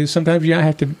 Right. So sometimes you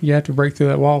have to break through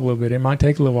that wall a little bit. It might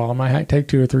take a little while. It might take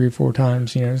 2 or 3 or 4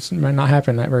 times. It might not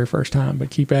happen that very first time, but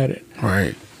keep at it.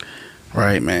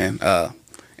 Right, man.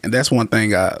 And that's one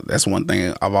thing.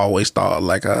 I've always thought.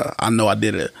 Like, I know I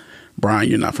did it. Brian,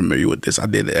 you're not familiar with this. I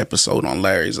did an episode on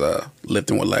Larry's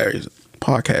Lifting with Larry's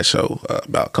podcast show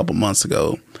about a couple months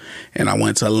ago, and I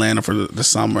went to Atlanta for the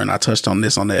summer, and I touched on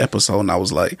this on the episode, and I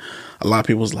was like, a lot of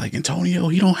people was like, Antonio,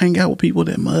 he don't hang out with people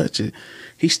that much.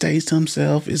 He stays to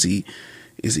himself. He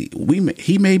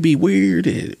may be weird,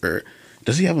 or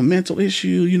does he have a mental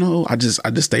issue? I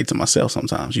just stay to myself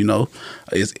sometimes.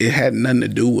 It had nothing to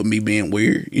do with me being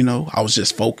weird. I was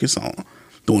just focused on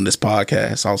doing this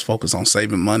podcast. I was focused on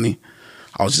saving money.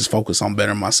 I was just focused on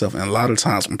bettering myself. And a lot of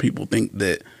times when people think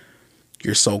that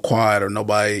you're so quiet, or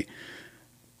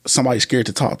somebody's scared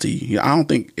to talk to you, I don't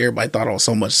think everybody thought I was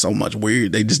so much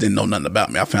weird. They just didn't know nothing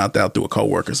about me. I found out through a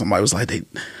coworker. Somebody was like,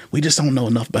 we just don't know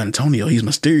enough about Antonio. He's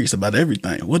mysterious about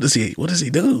everything. What does he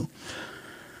do?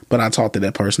 But I talked to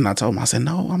that person. I told him, I said,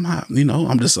 no, I'm not.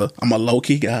 I'm a low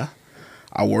key guy.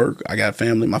 I work. I got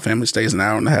family. My family stays an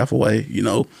hour and a half away.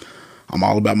 I'm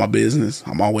all about my business.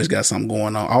 I'm always got something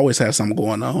going on. I always have something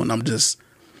going on.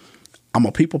 I'm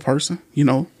a people person.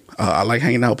 I like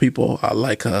hanging out with people. I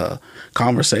like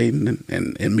conversating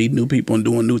and meeting new people and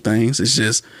doing new things. It's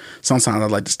just sometimes I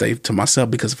like to stay to myself,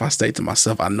 because if I stay to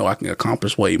myself, I know I can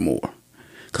accomplish way more,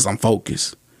 because I'm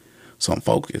focused.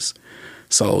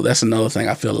 So that's another thing.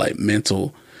 I feel like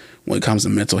when it comes to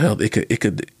mental health, it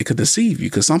could deceive you,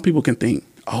 because some people can think,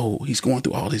 oh, he's going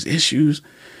through all these issues.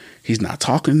 He's not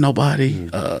talking to nobody.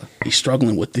 He's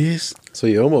struggling with this. So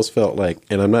you almost felt like,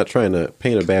 and I'm not trying to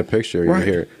paint a bad picture. You're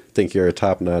here, think you're a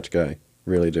top-notch guy.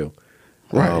 Really do.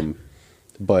 Right.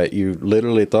 But you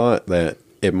literally thought that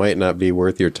it might not be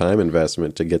worth your time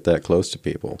investment to get that close to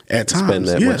people. At times, spend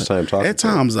that much time talking. At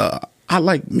times, I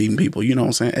like meeting people. You know what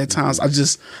I'm saying? At times, I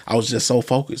was just so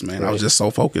focused, man. Right. I was just so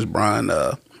focused, Brian.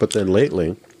 But then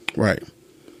lately,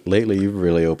 you've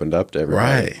really opened up to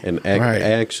everybody. Right. And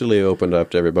actually opened up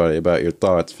to everybody about your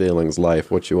thoughts, feelings, life,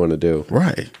 what you want to do.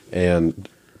 Right. And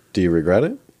do you regret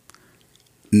it?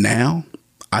 Now,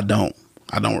 I don't.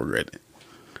 I don't regret it.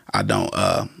 I don't.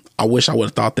 I wish I would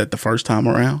have thought that the first time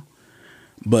around.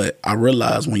 But I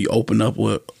realize when you open up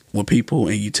with people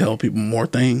and you tell people more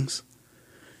things,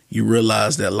 you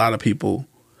realize that a lot of people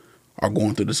are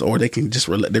going through this, or they can just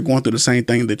relate. They're going through the same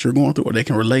thing that you're going through, or they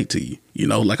can relate to you.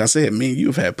 Like I said, me and you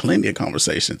have had plenty of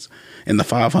conversations in the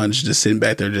 500s, just sitting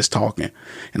back there, just talking.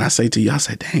 And I say to you, I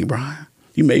say, dang, Brian,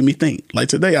 you made me think. Like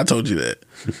today, I told you that.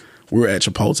 We were at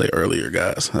Chipotle earlier,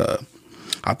 guys.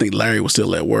 I think Larry was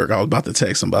still at work. I was about to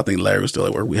text him, but I think Larry was still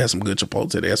at work. We had some good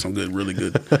Chipotle. They had some really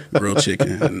good grilled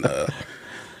chicken. And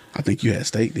I think you had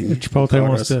steak, didn't you? Chipotle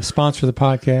wants to sponsor the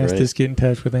podcast. Right. Just get in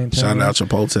touch with Antonio. Shout out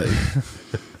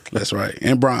Chipotle. That's right.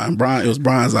 And Brian, it was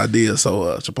Brian's idea.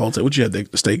 So Chipotle, what you had,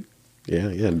 the steak?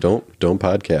 Yeah. Don't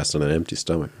podcast on an empty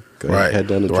stomach. Go ahead, head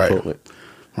down to Chipotle.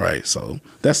 Right. So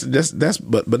that's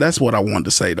but that's what I wanted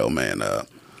to say though, man.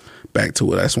 Back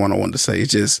to it. That's what I wanted to say.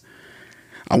 It's just,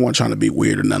 I wasn't trying to be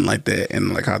weird or nothing like that.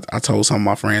 And like I told some of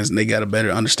my friends, and they got a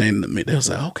better understanding of me. They was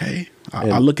like, okay,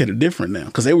 I look at it different now,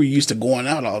 because they were used to going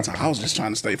out all the time. I was just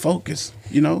trying to stay focused,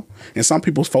 And some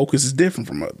people's focus is different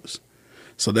from others.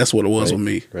 So that's what it was with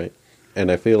me. Right.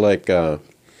 And I feel like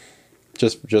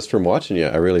just from watching you,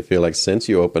 I really feel like since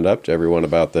you opened up to everyone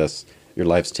about this, your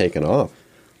life's taken off.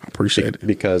 I appreciate it.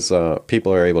 Because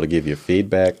people are able to give you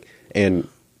feedback, and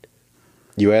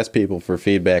you ask people for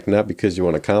feedback not because you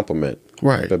want a compliment,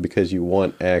 right, but because you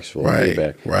want actual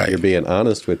feedback. Right. You're being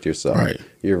honest with yourself. Right.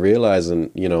 You're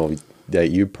realizing,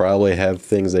 that you probably have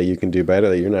things that you can do better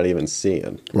that you're not even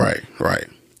seeing. Right.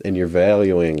 And you're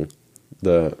valuing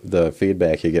the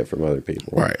feedback you get from other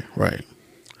people. Right.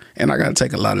 And I gotta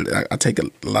take a lot of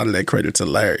that credit to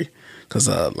Larry, because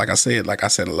like I said in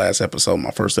the last episode,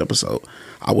 my first episode,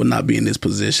 I would not be in this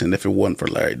position if it wasn't for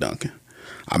Larry Duncan.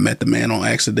 I met the man on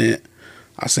accident.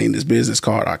 I seen his business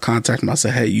card. I contacted him. I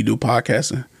said, "Hey, you do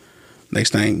podcasting?"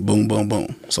 Next thing, boom, boom,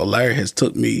 boom. So Larry has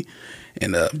took me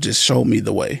and just showed me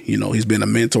the way. You know, he's been a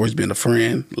mentor. He's been a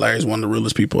friend. Larry's one of the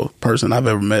realest person I've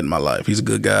ever met in my life. He's a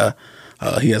good guy.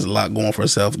 He has a lot going for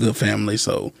himself. Good family.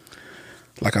 So,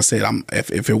 like I said,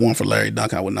 if it weren't for Larry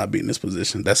Duncan, I would not be in this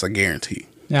position. That's a guarantee.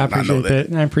 Yeah, I appreciate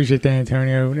that. I appreciate that,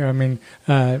 Antonio. I mean,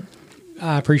 I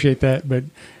appreciate that, but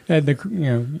I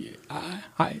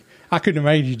couldn't have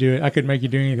made you do it. I couldn't make you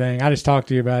do anything. I just talked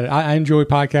to you about it. I enjoy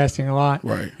podcasting a lot.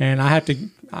 Right. And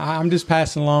I'm just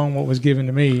passing along what was given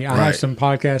to me. I have some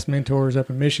podcast mentors up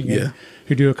in Michigan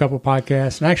who do a couple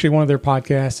podcasts. And actually one of their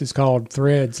podcasts is called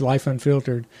Threads, Life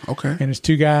Unfiltered. Okay. And it's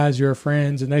two guys who are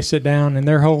friends, and they sit down, and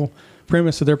their whole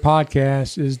premise of their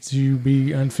podcast is to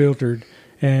be unfiltered.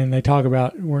 And they talk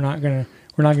about, we're not gonna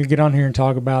get on here and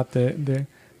talk about the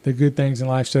good things in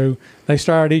life. So they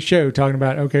started each show talking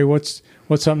about, okay, what's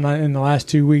something in the last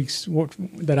 2 weeks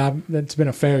that's been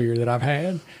a failure that I've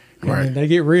had. And right. They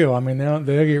get real. I mean, they'll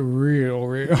get real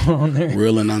on there.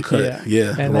 Real and uncut.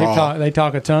 Yeah. And they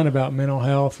talk a ton about mental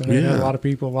health, and they have a lot of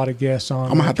people, a lot of guests on.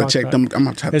 I'm gonna have to check them. I'm gonna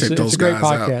have to check those guys out.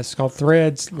 It's a great podcast. It's called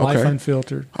Threads, Life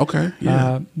Unfiltered. Okay.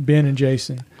 Yeah. Ben and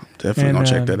Jason. Definitely gonna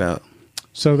check that out.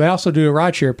 So they also do a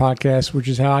rideshare podcast, which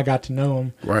is how I got to know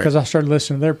them. Right. Because I started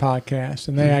listening to their podcast,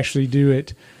 and they actually do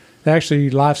it. They actually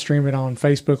live stream it on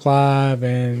Facebook Live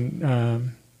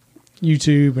and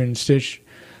YouTube and Stitch,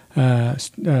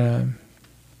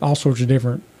 all sorts of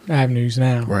different avenues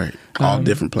now. Right. All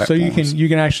different platforms. So you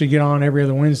can actually get on every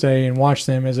other Wednesday and watch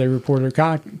them as they report their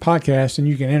podcast, and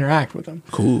you can interact with them.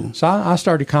 Cool. So I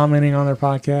started commenting on their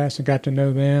podcast and got to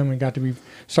know them and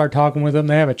start talking with them.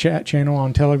 They have a chat channel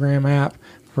on Telegram app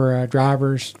for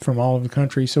drivers from all over the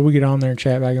country. So we get on there and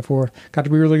chat back and forth. Got to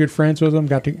be really good friends with them.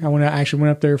 I went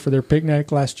up there for their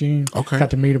picnic last June. Okay.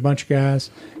 Got to meet a bunch of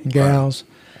guys and gals.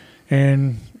 Right.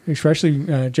 And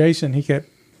especially Jason, he kept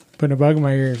putting a bug in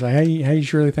my ears, like, hey, you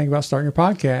should really think about starting your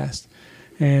podcast.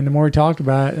 And the more we talked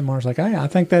about it, the more I was like, hey, I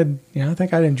think I'd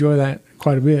enjoy that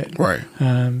quite a bit. Right.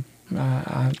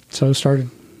 So started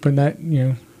putting that,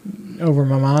 over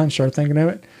my mind, started thinking of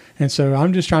it. And so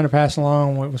I'm just trying to pass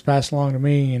along what was passed along to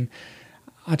me. And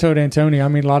I told Antonio, I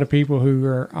meet a lot of people who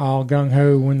are all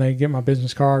gung-ho when they get my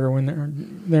business card or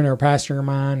when they're a pastor of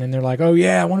mine, and they're like, oh,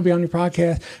 yeah, I want to be on your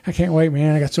podcast. I can't wait,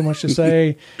 man. I got so much to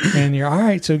say. And you're, all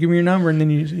right, so give me your number. And then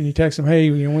you text them, hey,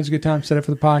 when's a good time to set up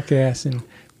for the podcast? And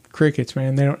crickets,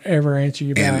 man. They don't ever answer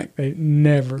you back. They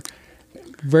never.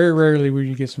 Very rarely will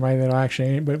you get somebody that'll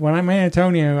actually. But when I met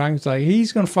Antonio, I was like,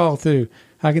 he's going to follow through.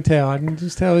 I can tell. I can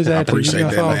just tell his attitude. I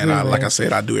appreciate that, man. Like I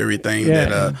said, I do everything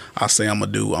that I say I'm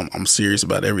gonna do. I'm serious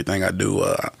about everything I do.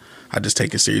 I just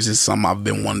take it serious. It's something I've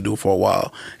been wanting to do for a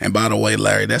while. And by the way,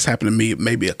 Larry, that's happened to me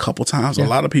maybe a couple times. Yeah. A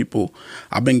lot of people,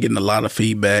 I've been getting a lot of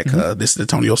feedback. Mm-hmm. This is the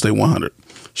Tonio Stay 100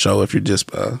 show. If you're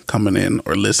just coming in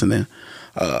or listening,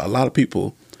 a lot of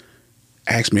people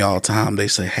ask me all the time. They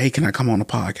say, "Hey, can I come on the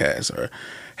podcast?" Or,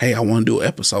 "Hey, I want to do an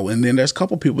episode." And then there's a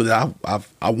couple people that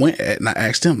I went at and I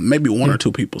asked them. Maybe one or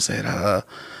two people said,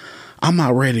 "I'm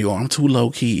not ready," or "I'm too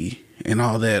low key," and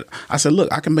all that. I said,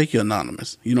 "Look, I can make you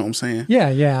anonymous." You know what I'm saying?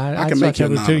 Yeah. I can make you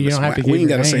anonymous. Too. You don't have to. We ain't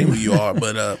got to say name. who you are,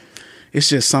 but it's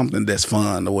just something that's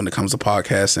fun when it comes to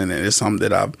podcasting, and it's something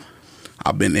that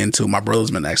I've been into. My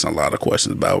brother's been asking a lot of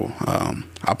questions about.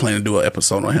 I plan to do an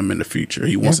episode on him in the future.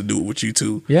 He wants to do it with you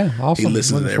too. Yeah, awesome. He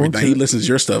listens to everything. He listens to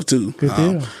your stuff too. Good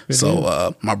deal.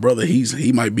 So my brother,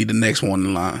 he might be the next one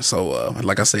in line. So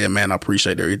like I said, man, I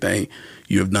appreciate everything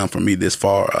you have done for me this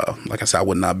far. Like I said, I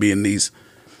would not be in these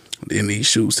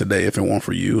shoes today if it weren't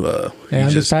for you. I'm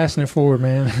just passing it forward,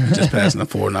 man. Just passing it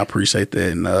forward, and I appreciate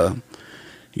that. And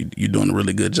you're doing a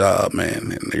really good job,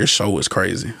 man. And your show is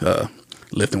crazy.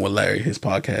 Lifting with Larry, his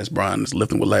podcast, Brian, is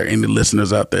Lifting with Larry. Any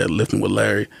listeners out there, Lifting with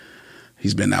Larry,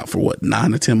 he's been out for what,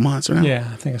 9 to 10 months right now? Yeah,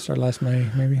 I think I started last May,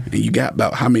 maybe. And you got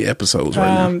about how many episodes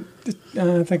right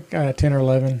now? I think 10 or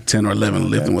 11. 10 or 11.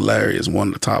 Lifting with Larry is one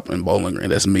of the top in Bowling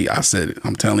Green. That's me. I said it.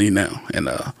 I'm telling you now. And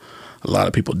a lot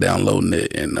of people downloading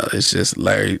it. And it's just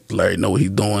Larry know what he's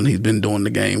doing. He's been doing the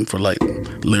game for like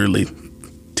literally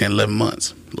 10, 11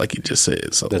 months, like he just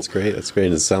said. So That's great.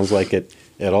 It sounds like it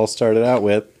all started out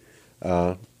with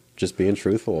just being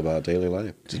truthful about daily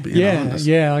life. Just being honest.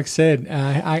 Yeah. Like I said,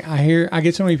 I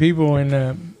get so many people,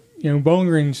 and Bowling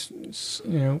Green's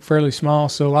fairly small.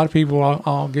 So a lot of people,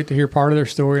 I'll get to hear part of their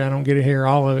story. I don't get to hear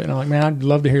all of it. And I'm like, man, I'd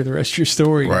love to hear the rest of your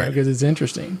story, Right. because it's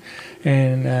interesting.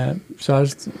 And so I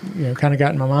was, kind of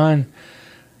got in my mind,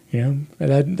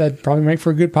 that'd probably make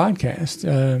for a good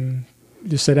podcast.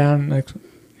 Just sit down and,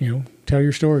 tell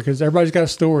your story, because everybody's got a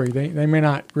story. They may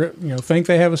not, think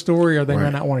they have a story, or they may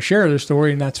Right. not want to share their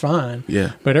story, and that's fine.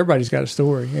 Yeah. But everybody's got a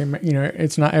story. And,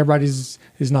 it's not, everybody's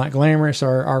is not glamorous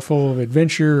or full of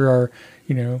adventure or,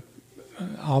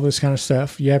 all this kind of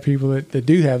stuff. You have people that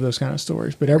do have those kind of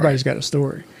stories, but everybody's got a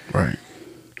story. Right.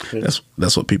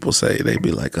 That's what people say. They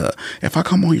be like, if I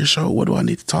come on your show, what do I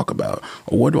need to talk about?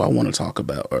 Or what do I want to talk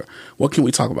about? Or what can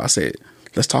we talk about? I said,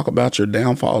 let's talk about your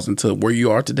downfalls into where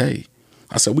you are today.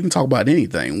 I said, we can talk about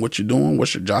anything, what you're doing,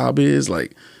 what your job is.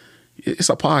 Like, it's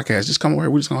a podcast. Just come over here.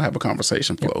 We're just going to have a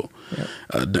conversation flow.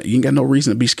 Yep. You ain't got no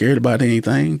reason to be scared about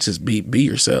anything. Just be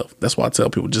yourself. That's why I tell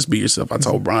people, just be yourself. I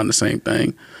told Brian the same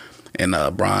thing. And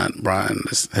Brian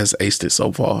has aced it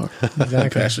so far.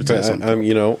 Exactly. Pastor Tess,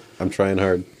 I'm trying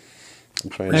hard.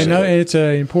 I know it's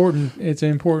an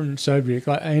important subject.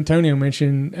 Like Antonio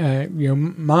mentioned,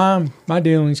 my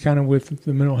dealings kind of with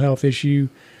the mental health issue.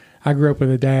 I grew up with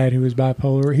a dad who was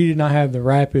bipolar. He did not have the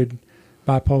rapid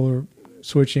bipolar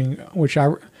switching, which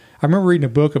I remember reading a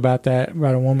book about that,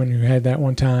 about a woman who had that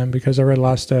one time, because I read a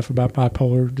lot of stuff about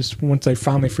bipolar just once they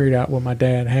finally figured out what my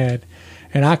dad had.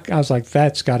 And I was like,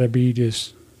 that's got to be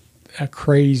just a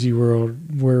crazy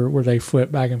world where they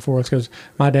flip back and forth, because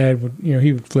my dad would,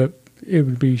 he would flip. It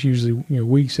would be usually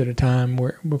weeks at a time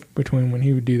between when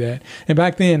he would do that. And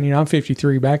back then, I'm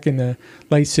 53. Back in the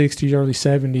late 60s, early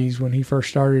 70s, when he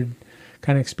first started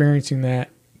kind of experiencing that,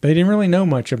 they didn't really know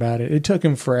much about it. It took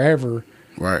him forever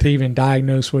to even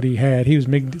diagnose what he had. He was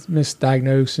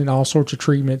misdiagnosed in all sorts of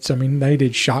treatments. I mean, they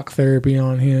did shock therapy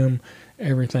on him,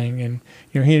 everything, and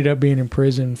he ended up being in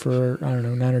prison for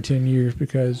 9 or 10 years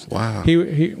because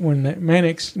he when the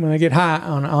manics, when they get high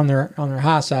on their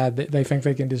high side, they think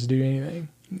they can just do anything.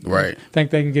 Right.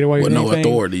 Think they can get away with no anything.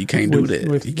 authority. You can't do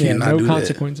that. You cannot do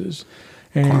consequences.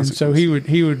 That. And so he would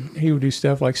do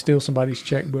stuff like steal somebody's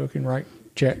checkbook and write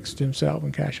checks to himself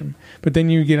and cash them. But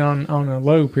then you get on a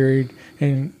low period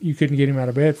and you couldn't get him out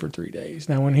of bed for 3 days.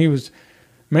 Now when he was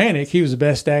manic, he was the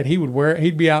best dad.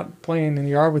 He'd be out playing in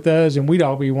the yard with us, and we'd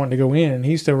all be wanting to go in, and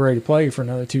he's still ready to play for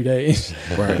another 2 days.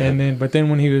 Right. But then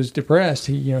when he was depressed,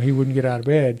 he wouldn't get out of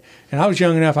bed. And I was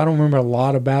young enough, I don't remember a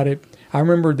lot about it. I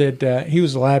remember that he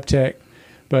was a lab tech,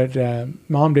 but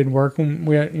mom didn't work. When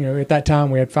we had, at that time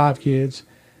we had 5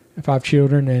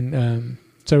 children, and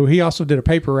so he also did a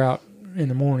paper route in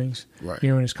the mornings,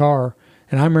 in his car.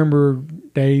 And I remember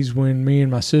days when me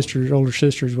and my older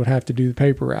sisters, would have to do the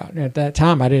paper route. And at that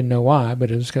time, I didn't know why,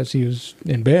 but it was because he was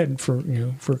in bed for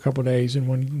a couple of days and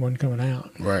wasn't coming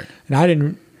out. Right. And I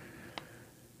didn't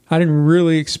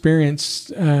really experience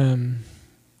him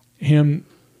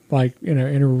like in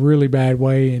a really bad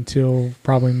way until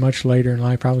probably much later in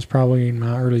life. I was probably in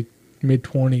my early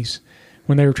mid-20s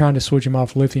when they were trying to switch him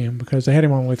off lithium, because they had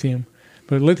him on lithium.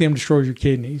 But lithium destroys your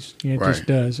kidneys. It just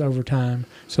does over time.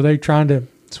 So they tried to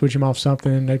switch him off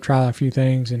something. They tried a few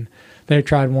things, and they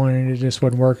tried one, and it just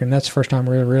wasn't working. That's the first time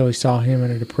I really saw him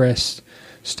in a depressed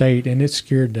state, and it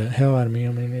scared the hell out of me.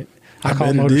 I mean, I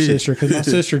called my older sister, because my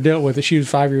sister dealt with it. She was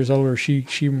 5 years older. She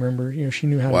remembered, she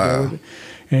knew how to deal with it.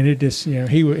 And it just,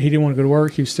 he didn't want to go to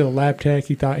work. He was still a lab tech.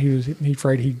 He thought he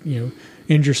afraid he'd,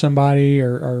 injure somebody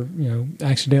or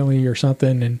accidentally or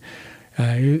something. And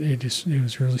it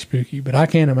was really spooky. But I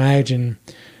can't imagine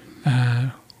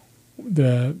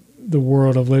the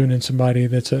world of living in somebody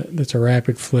that's a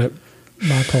rapid flip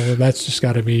bipolar. That's just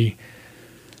got to be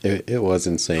it was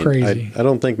insane. Crazy. I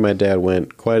don't think my dad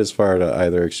went quite as far to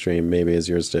either extreme, maybe as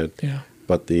yours did. Yeah.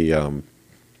 But the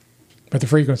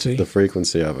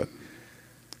frequency of it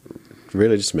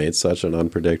really just made such an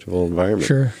unpredictable environment.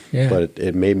 Sure. Yeah. But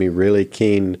it made me really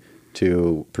keen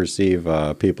to perceive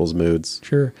people's moods.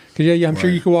 Sure. Because, I'm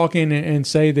sure you could walk in and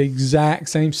say the exact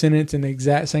same sentence in the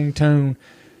exact same tone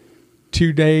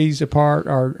 2 days apart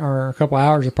or a couple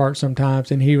hours apart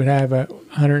sometimes, and he would have a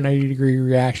 180-degree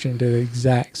reaction to the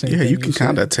exact same thing. Yeah, you can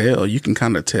kind of tell. You can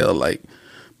kind of tell, like,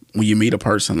 when you meet a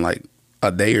person, like,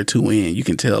 a day or two in, you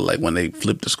can tell, like, when they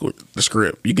flip the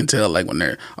script. You can tell, like, when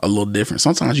they're a little different.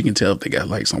 Sometimes you can tell if they got,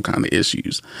 like, some kind of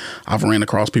issues. I've ran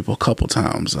across people a couple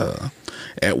times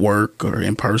at work or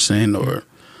in person, or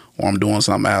I'm doing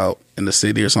something out in the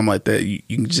city or something like that. You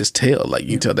can just tell. Like, you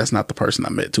can tell that's not the person I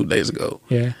met 2 days ago.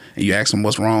 Yeah. And you ask them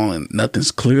what's wrong, and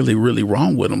nothing's clearly really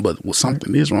wrong with them, but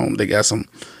something is wrong. They got some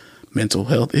mental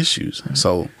health issues. Right.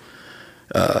 So,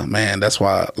 man, that's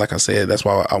why, like I said, that's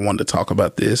why I wanted to talk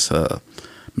about this.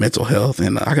 mental health.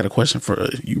 And I got a question for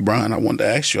you, Brian. I wanted to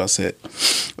ask you. I said,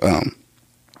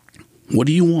 what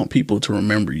do you want people to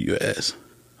remember you as?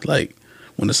 Like,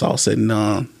 when it's all said and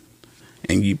done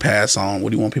and you pass on, what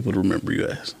do you want people to remember you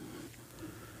as?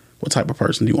 What type of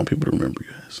person do you want people to remember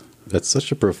you as? That's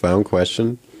such a profound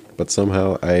question, but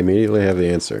somehow I immediately have the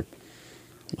answer.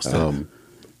 What's that?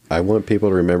 I want people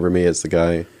to remember me as the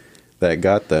guy that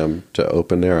got them to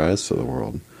open their eyes to the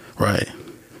world. Right.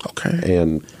 Okay.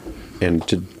 And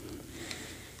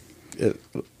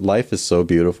life is so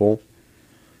beautiful.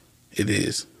 It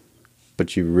is.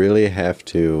 But you really have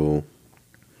to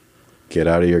get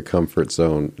out of your comfort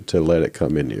zone to let it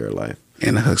come into your life.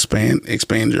 And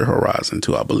expand your horizon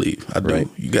too, I believe. I do. Right.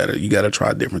 You gotta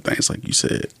try different things, like you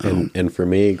said. And for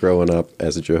me, growing up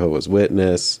as a Jehovah's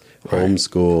Witness, Right.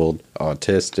 homeschooled,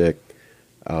 autistic,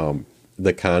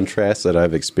 the contrast that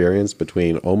I've experienced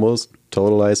between almost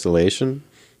total isolation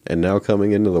and now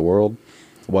coming into the world,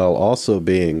 while also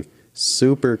being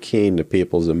super keen to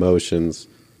people's emotions,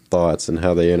 thoughts, and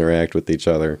how they interact with each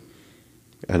other,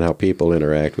 and how people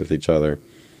interact with each other,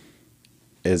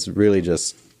 is really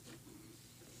just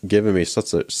given me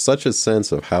such a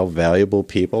sense of how valuable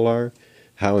people are,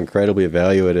 how incredibly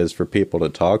valuable it is for people to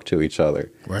talk to each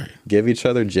other. Right. Give each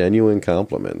other genuine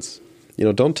compliments. You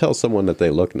know, don't tell someone that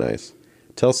they look nice.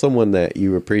 Tell someone that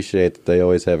you appreciate that they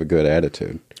always have a good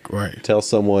attitude. Right. Tell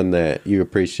someone that you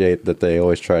appreciate that they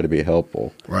always try to be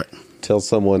helpful. Right. Tell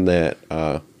someone that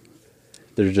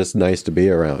they're just nice to be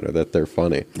around or that they're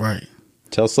funny. Right.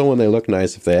 Tell someone they look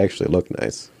nice if they actually look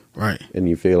nice. Right. And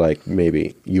you feel like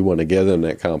maybe you want to give them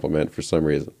that compliment for some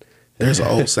reason. There's an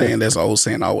old saying.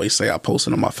 I always say. I post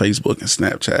it on my Facebook and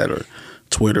Snapchat or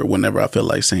Twitter whenever I feel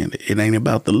like saying it. It ain't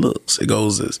about the looks. It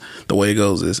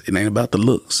ain't about the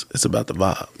looks. It's about the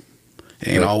vibe. It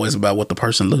ain't always about what the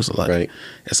person looks like. Right.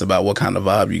 It's about what kind of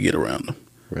vibe you get around them.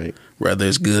 Right. Whether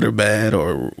it's good or bad,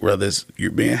 or whether it's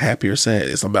you're being happy or sad,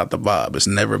 it's about the vibe. It's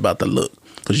never about the look.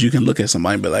 Because you can look at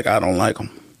somebody and be like, I don't like them,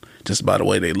 just by the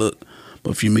way they look. But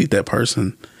if you meet that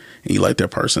person and you like their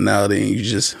personality and you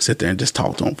just sit there and just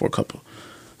talk to them for a couple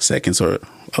seconds or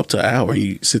up to an hour, and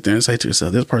you sit there and say to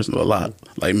yourself, this person a lot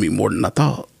like me more than I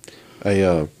thought.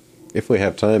 If we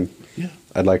have time, Yeah.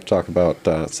 I'd like to talk about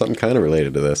something kind of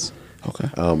related to this. Okay.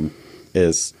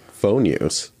 Is phone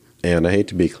use. And I hate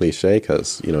to be cliche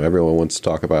because, you know, everyone wants to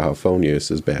talk about how phone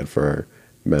use is bad for our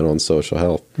mental and social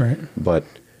health. Right. But,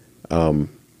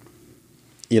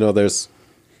 you know, there's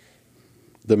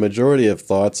the majority of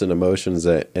thoughts and emotions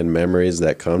and memories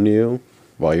that come to you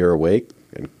while you're awake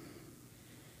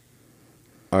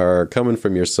are coming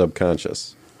from your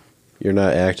subconscious. You're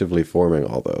not actively forming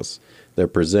all those. They're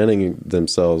presenting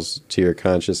themselves to your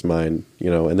conscious mind, you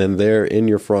know, and then there in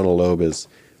your frontal lobe is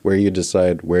where you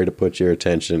decide where to put your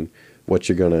attention, what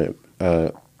you're going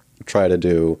to try to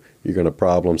do. You're going to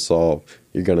problem solve.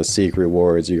 You're going to seek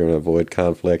rewards. You're going to avoid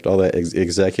conflict, all that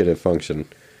executive function.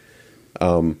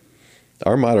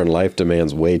 Our modern life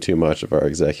demands way too much of our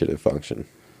executive function.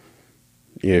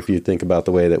 You know, if you think about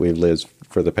the way that we've lived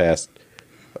for the past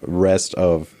rest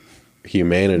of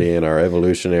humanity in our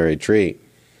evolutionary tree,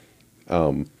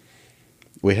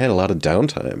 we had a lot of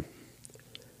downtime,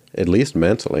 at least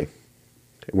mentally.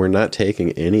 We're not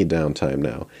taking any downtime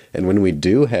now. And when we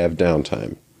do have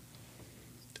downtime,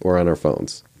 we're on our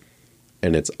phones.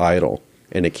 And it's idle.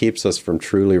 And it keeps us from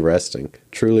truly resting.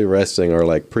 Truly resting are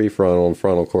like prefrontal and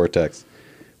frontal cortex,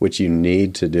 which you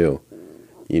need to do.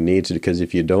 You need to, because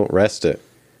if you don't rest it,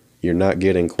 you're not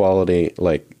getting quality,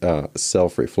 like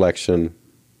self-reflection.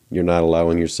 You're not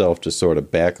allowing yourself to sort of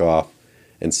back off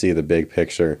and see the big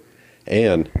picture.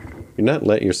 And you're not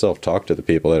letting yourself talk to the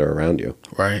people that are around you.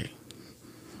 Right.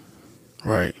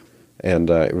 Right. And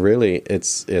really,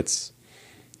 it's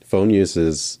phone use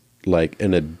is like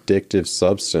an addictive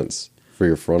substance for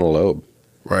your frontal lobe.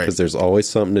 Right. Because there's always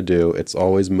something to do. It's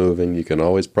always moving. You can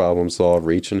always problem solve,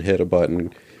 reach and hit a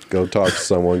button, go talk to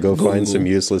someone, go find some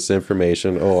useless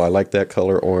information. Oh, I like that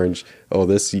color orange. Oh,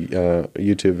 this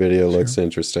YouTube video looks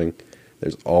interesting.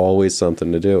 There's always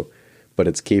something to do. But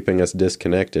it's keeping us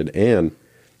disconnected. And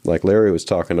like Larry was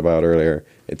talking about earlier,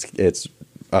 it's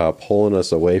pulling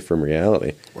us away from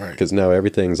reality. Right. Because now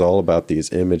everything's all about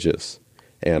these images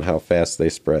and how fast they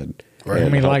spread. Right. How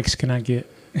many likes can I get?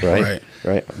 Right.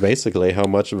 Right. Basically, how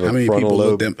much of a How many frontal people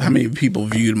lobe. how many people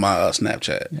viewed my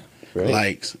Snapchat? Yeah. Right.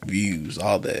 Likes, views,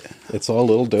 all that. It's all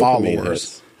little dopamine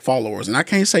hits. Followers. And I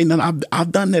can't say nothing.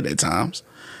 I've done that at times.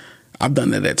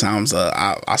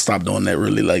 I stopped doing that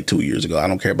really like 2 years ago. I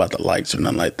don't care about the likes or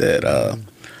nothing like that.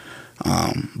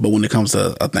 But when it comes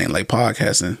to a thing like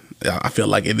podcasting, I feel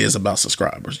like it is about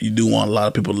subscribers. You do want a lot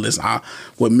of people to listen.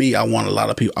 With me, I want a lot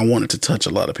of people. I want it to touch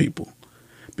a lot of people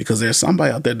because there's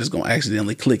somebody out there that's going to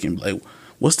accidentally click and be like,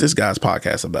 what's this guy's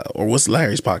podcast about? Or what's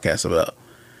Larry's podcast about?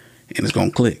 And it's going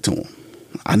to click to them.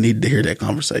 I need to hear that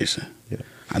conversation. Yeah.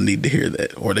 I need to hear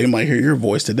that. Or they might hear your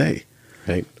voice today.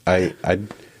 Right.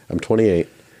 I'm 28.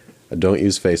 I don't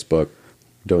use Facebook,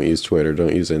 don't use Twitter,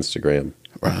 don't use Instagram.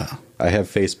 Wow. I have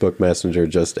Facebook Messenger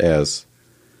just as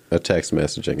a text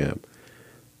messaging app.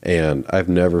 And I've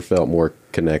never felt more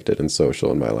connected and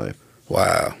social in my life.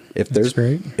 Wow. If That's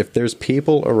great. if there's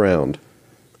people around,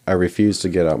 I refuse to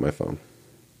get out my phone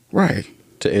Right.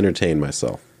 to entertain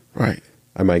myself. Right.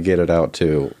 I might get it out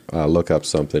to look up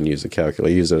something, use a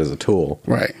calculator, use it as a tool,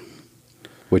 Right.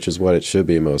 which is what it should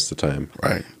be most of the time.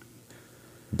 Right.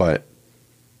 But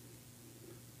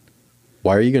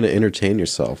why are you going to entertain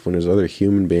yourself when there's other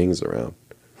human beings around?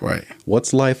 Right.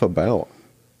 What's life about?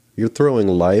 You're throwing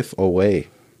life away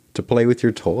to play with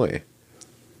your toy.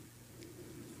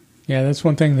 Yeah, that's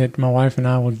one thing that my wife and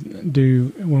I will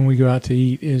do when we go out to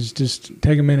eat is just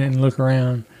take a minute and look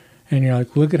around, and you're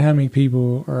like, look at how many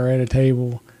people are at a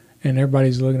table, and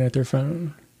everybody's looking at their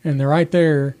phone, and they're right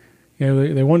there. You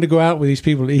know, they want to go out with these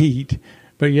people to eat,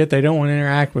 but yet they don't want to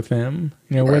interact with them.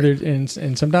 You know, Right. whether and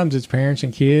sometimes it's parents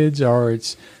and kids, or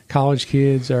it's college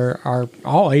kids, or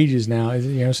all ages now.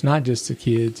 You know, it's not just the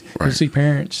kids. You Right. see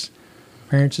parents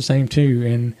the same too,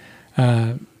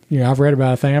 and you know, I've read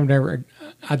about a thing.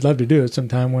 I'd love to do it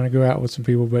sometime when I go out with some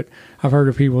people, but I've heard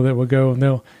of people that will go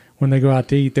and when they go out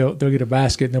to eat, they'll get a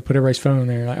basket and they'll put everybody's phone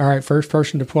there. Like, all right, first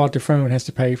person to pull out their phone has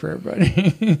to pay for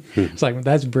everybody. It's like,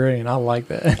 that's brilliant. I like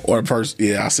that. Or the first,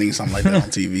 I seen something like that on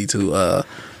TV too.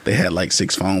 They had like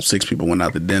 6 phones, 6 people went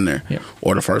out to dinner. Yeah.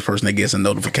 Or the first person that gets a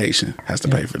notification has to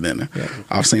pay for dinner. Yeah.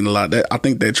 I've seen a lot of that. I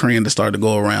think that trend has started to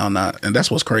go around now, and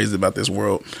that's what's crazy about this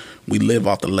world. We live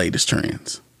off the latest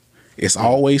trends. It's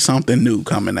always something new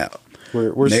coming out.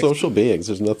 We're Next- social beings.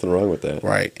 There's nothing wrong with that.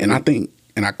 Right. And I think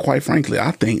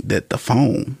that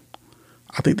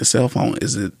the cell phone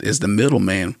is the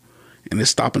middleman, and it's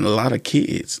stopping a lot of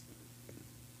kids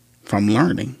from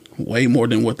learning way more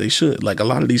than what they should. Like, a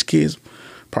lot of these kids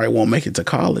probably won't make it to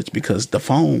college because the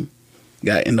phone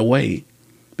got in the way,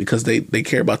 because they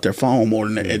care about their phone more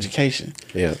than their education.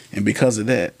 Yeah. And because of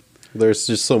that, There's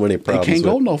just so many they problems. can't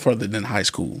go with- no further than high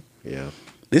school. Yeah.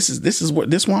 This is where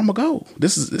I'm gonna go.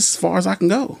 This is as far as I can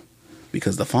go,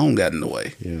 because the phone got in the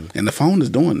way. Yeah. And the phone is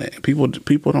doing that. People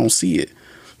don't see it,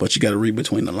 but you got to read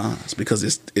between the lines, because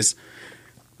it's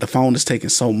the phone is taking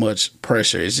so much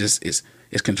pressure.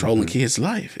 It's controlling kids'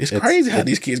 life. It's crazy how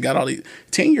these kids got all these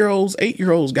 10-year-olds,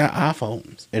 8-year-olds got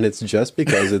iPhones. And it's just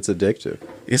because it's addictive.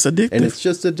 It's addictive. And it's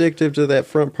just addictive to that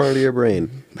front part of your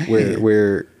brain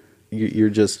where you're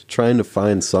just trying to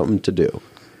find something to do.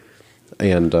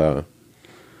 And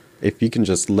if you can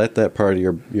just let that part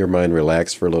of your mind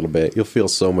relax for a little bit, you'll feel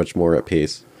so much more at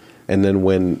peace. And then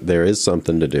when there is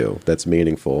something to do that's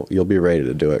meaningful, you'll be ready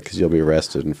to do it because you'll be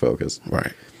rested and focused.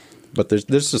 Right. But there's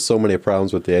just so many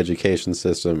problems with the education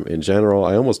system in general.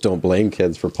 I almost don't blame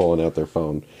kids for pulling out their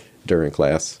phone during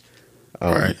class.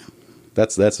 Right.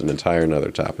 That's an entire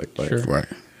another topic. But Sure. Right.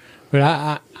 But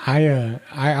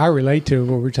I relate to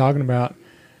what we're talking about.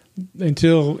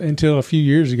 Until a few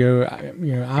years ago,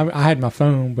 I had my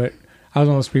phone, but I was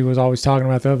one of those people who was always talking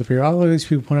about the other people. Oh, look at these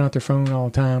people putting out their phone all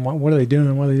the time. What are they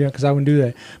doing? What are they doing? Because I wouldn't do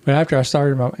that. But after I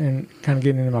started and kind of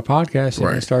getting into my podcast and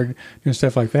I Right. started doing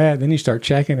stuff like that, then you start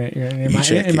checking it. And in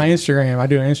my Instagram, I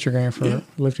do an Instagram for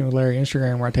Lifting with Larry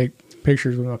Instagram, where I take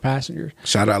pictures with my passengers.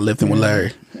 Shout out Lifting with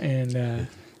Larry. And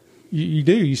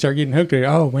you start getting hooked at it.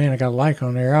 Oh man, I got a like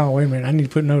on there. Oh wait a minute, I need to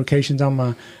put notifications on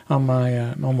my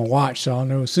watch, so I'll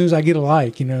know as soon as I get a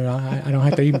like. I don't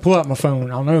have to even pull out my phone.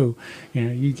 I'll know.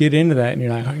 You get into that, and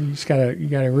you're like, you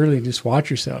gotta really just watch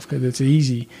yourself, because it's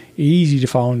easy to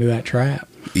fall into that trap.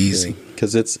 Easy.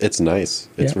 because it's nice.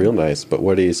 It's Yeah. real nice. But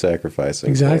what are you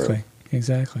sacrificing? for it?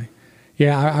 Exactly.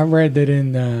 Yeah, I read that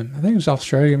in I think it was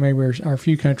Australia, maybe, or a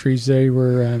few countries, they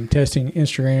were testing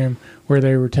Instagram, where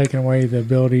they were taking away the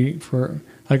ability for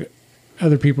like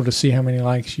other people to see how many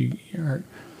likes you are,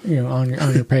 on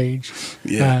your page.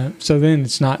 Yeah. So then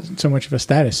it's not so much of a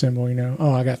status symbol.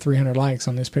 Oh, I got 300 likes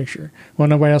on this picture. Well,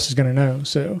 nobody else is going to know.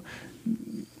 So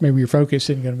maybe your focus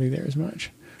isn't going to be there as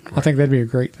much. Right. I think that'd be a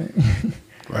great thing.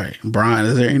 Right. Brian,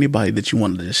 is there anybody that you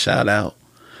wanted to just shout out?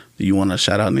 Do you want to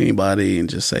shout out anybody and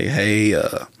just say, hey,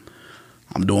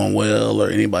 I'm doing well, or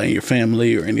anybody in your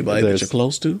family or anybody that you're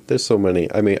close to? There's so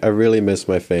many. I mean, I really miss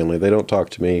my family. They don't talk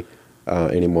to me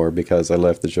anymore because I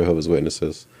left the Jehovah's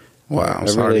Witnesses. Wow, I'm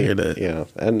sorry to hear that. Yeah,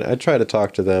 and I try to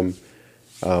talk to them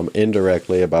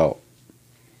indirectly about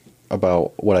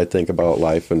what I think about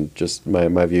life and just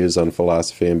my views on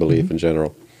philosophy and belief in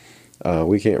general.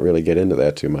 We can't really get into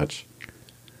that too much.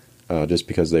 just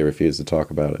because they refuse to talk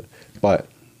about it. But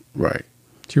Right.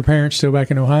 Is your parents still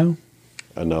back in Ohio?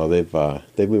 no, they've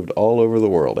moved all over the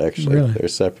world. Actually, Really? they're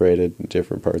separated in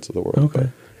different parts of the world. Okay.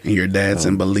 And your dad's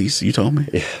in Belize, you told me?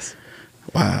 But yes,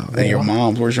 Wow. And your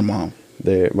mom's, where's your mom?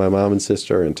 my mom and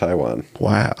sister are in Taiwan.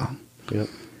 Wow. Yep,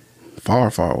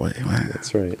 Far, far away. Wow.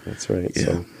 that's right. That's right.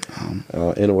 Yeah.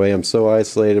 So, in a way, I'm so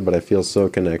isolated, but I feel so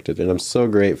connected, and I'm so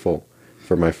grateful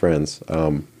for my friends.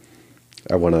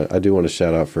 I do want to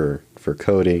shout out for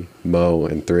Cody, Mo,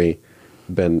 and 3.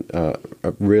 Been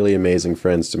really amazing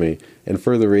friends to me, and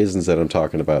for the reasons that I'm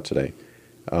talking about today.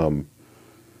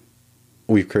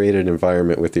 We've created an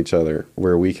environment with each other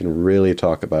where we can really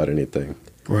talk about anything,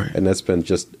 Right. and that's been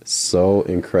just so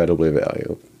incredibly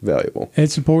valuable.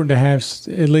 It's important to have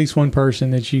at least one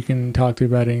person that you can talk to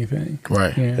about anything.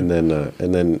 Right. Yeah. And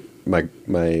then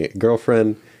my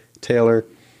girlfriend Taylor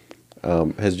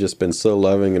has just been so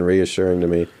loving and reassuring to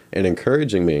me and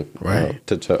encouraging me Right.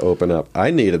 to open up.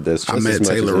 I needed this. I Just met as much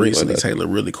Taylor as anyone recently. does. Taylor,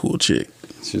 really cool chick.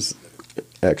 She's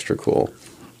extra cool,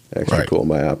 Right. cool.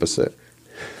 My opposite.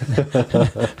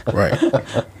 Right.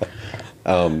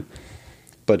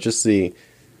 But just the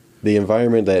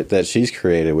environment that she's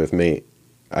created with me,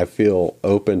 I feel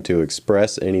open to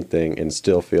express anything and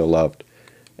still feel loved,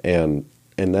 and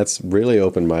that's really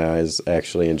opened my eyes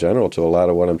actually in general to a lot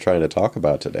of what I'm trying to talk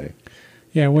about today.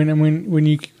 Yeah, when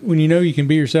you know you can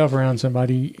be yourself around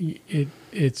somebody, it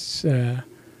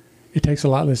takes a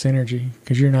lot less energy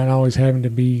because you're not always having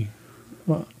to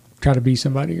try to be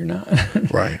somebody you're not.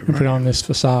 Right. And put on this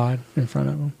facade in front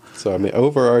of them. So I mean,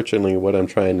 overarchingly, what I'm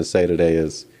trying to say today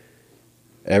is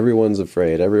everyone's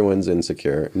afraid, everyone's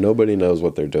insecure, nobody knows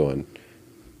what they're doing,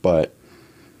 but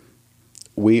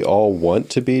we all want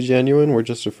to be genuine. We're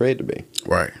just afraid to be.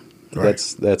 Right.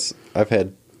 Right. That's I've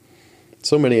had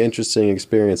so many interesting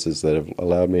experiences that have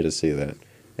allowed me to see that,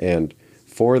 and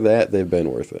for that they've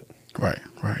been worth it. Right,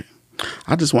 right.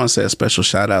 I just want to say a special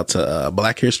shout out to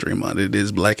Black History Month. It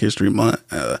is Black History Month.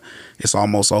 It's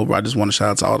almost over. I just want to shout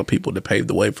out to all the people that paved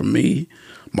the way for me,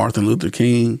 Martin Luther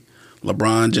King,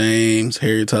 LeBron James,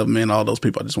 Harriet Tubman, all those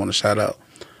people. I just want to shout out,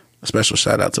 a special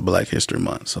shout out to Black History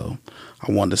Month. So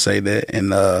I wanted to say that,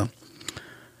 and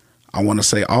I want to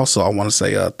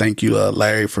say thank you,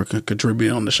 Larry, for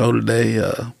contributing on the show today.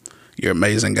 You're an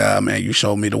amazing guy, man. You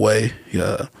showed me the way.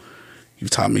 You've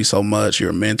taught me so much.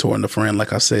 You're a mentor and a friend,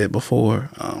 like I said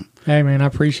before. Hey, man, I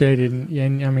appreciate it,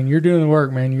 and I mean, you're doing the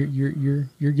work, man.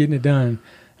 You're getting it done.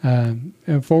 And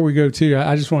before we go too,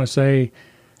 I just want to say,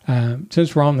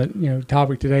 since we're on the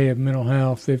topic today of mental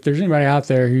health, if there's anybody out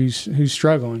there who's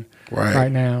struggling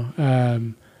right now,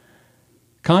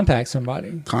 contact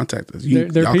somebody. Contact us.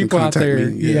 There are people out there.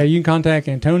 Me, yeah. You can contact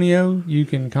Antonio. You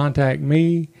can contact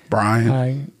me.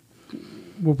 Brian.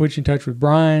 We'll put you in touch with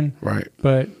Brian. Right.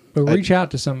 But reach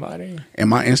out to somebody. And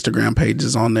my Instagram page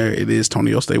is on there. It is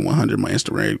Tony Ostate 100. My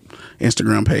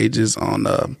Instagram page is on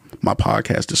my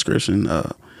podcast description.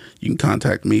 You can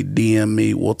contact me, DM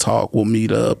me. We'll talk. We'll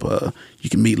meet up. You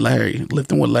can meet Larry,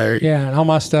 Lifting with Larry. Yeah, and all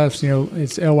my stuff's,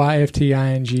 it's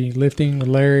LYFTING, Lifting with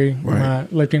Larry. Right.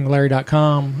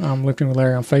 LiftingWithLarry.com. I'm Lifting with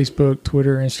Larry on Facebook,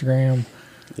 Twitter, Instagram.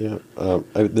 Yeah,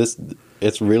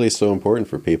 it's really so important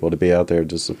for people to be out there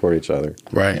to support each other.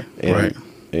 Right. Right.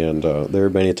 And there are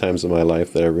many times in my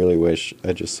life that I really wish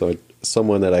I just saw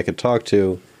someone that I could talk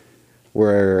to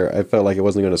where I felt like it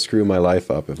wasn't going to screw my life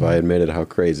up if I admitted how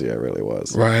crazy I really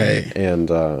was. Right.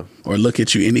 And or look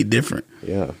at you any different.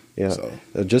 Yeah. So.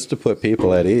 Just to put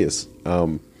people at ease.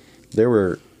 There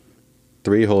were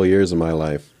 3 whole years of my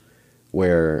life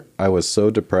where I was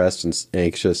so depressed and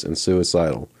anxious and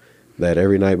suicidal that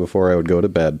every night before I would go to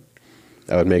bed,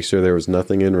 I would make sure there was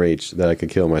nothing in reach that I could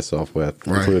kill myself with,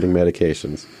 right. including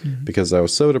medications, because I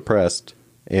was so depressed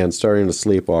and starting to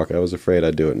sleepwalk. I was afraid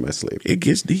I'd do it in my sleep. It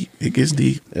gets deep. It gets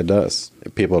deep. It does.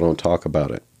 People don't talk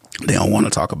about it. They don't want to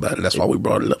talk about it. That's why we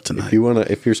brought it up tonight.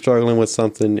 If you're struggling with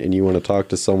something and you want to talk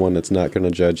to someone that's not going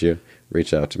to judge you,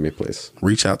 reach out to me, please.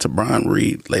 Reach out to Brian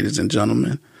Reed, ladies and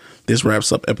gentlemen. This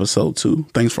wraps up episode 2.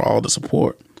 Thanks for all the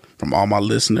support from all my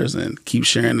listeners, and keep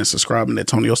sharing and subscribing at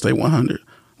Tony Ostate 100.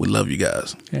 We love you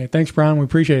guys. Hey, thanks, Brian. We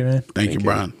appreciate it, man. Thank you,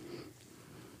 Brian.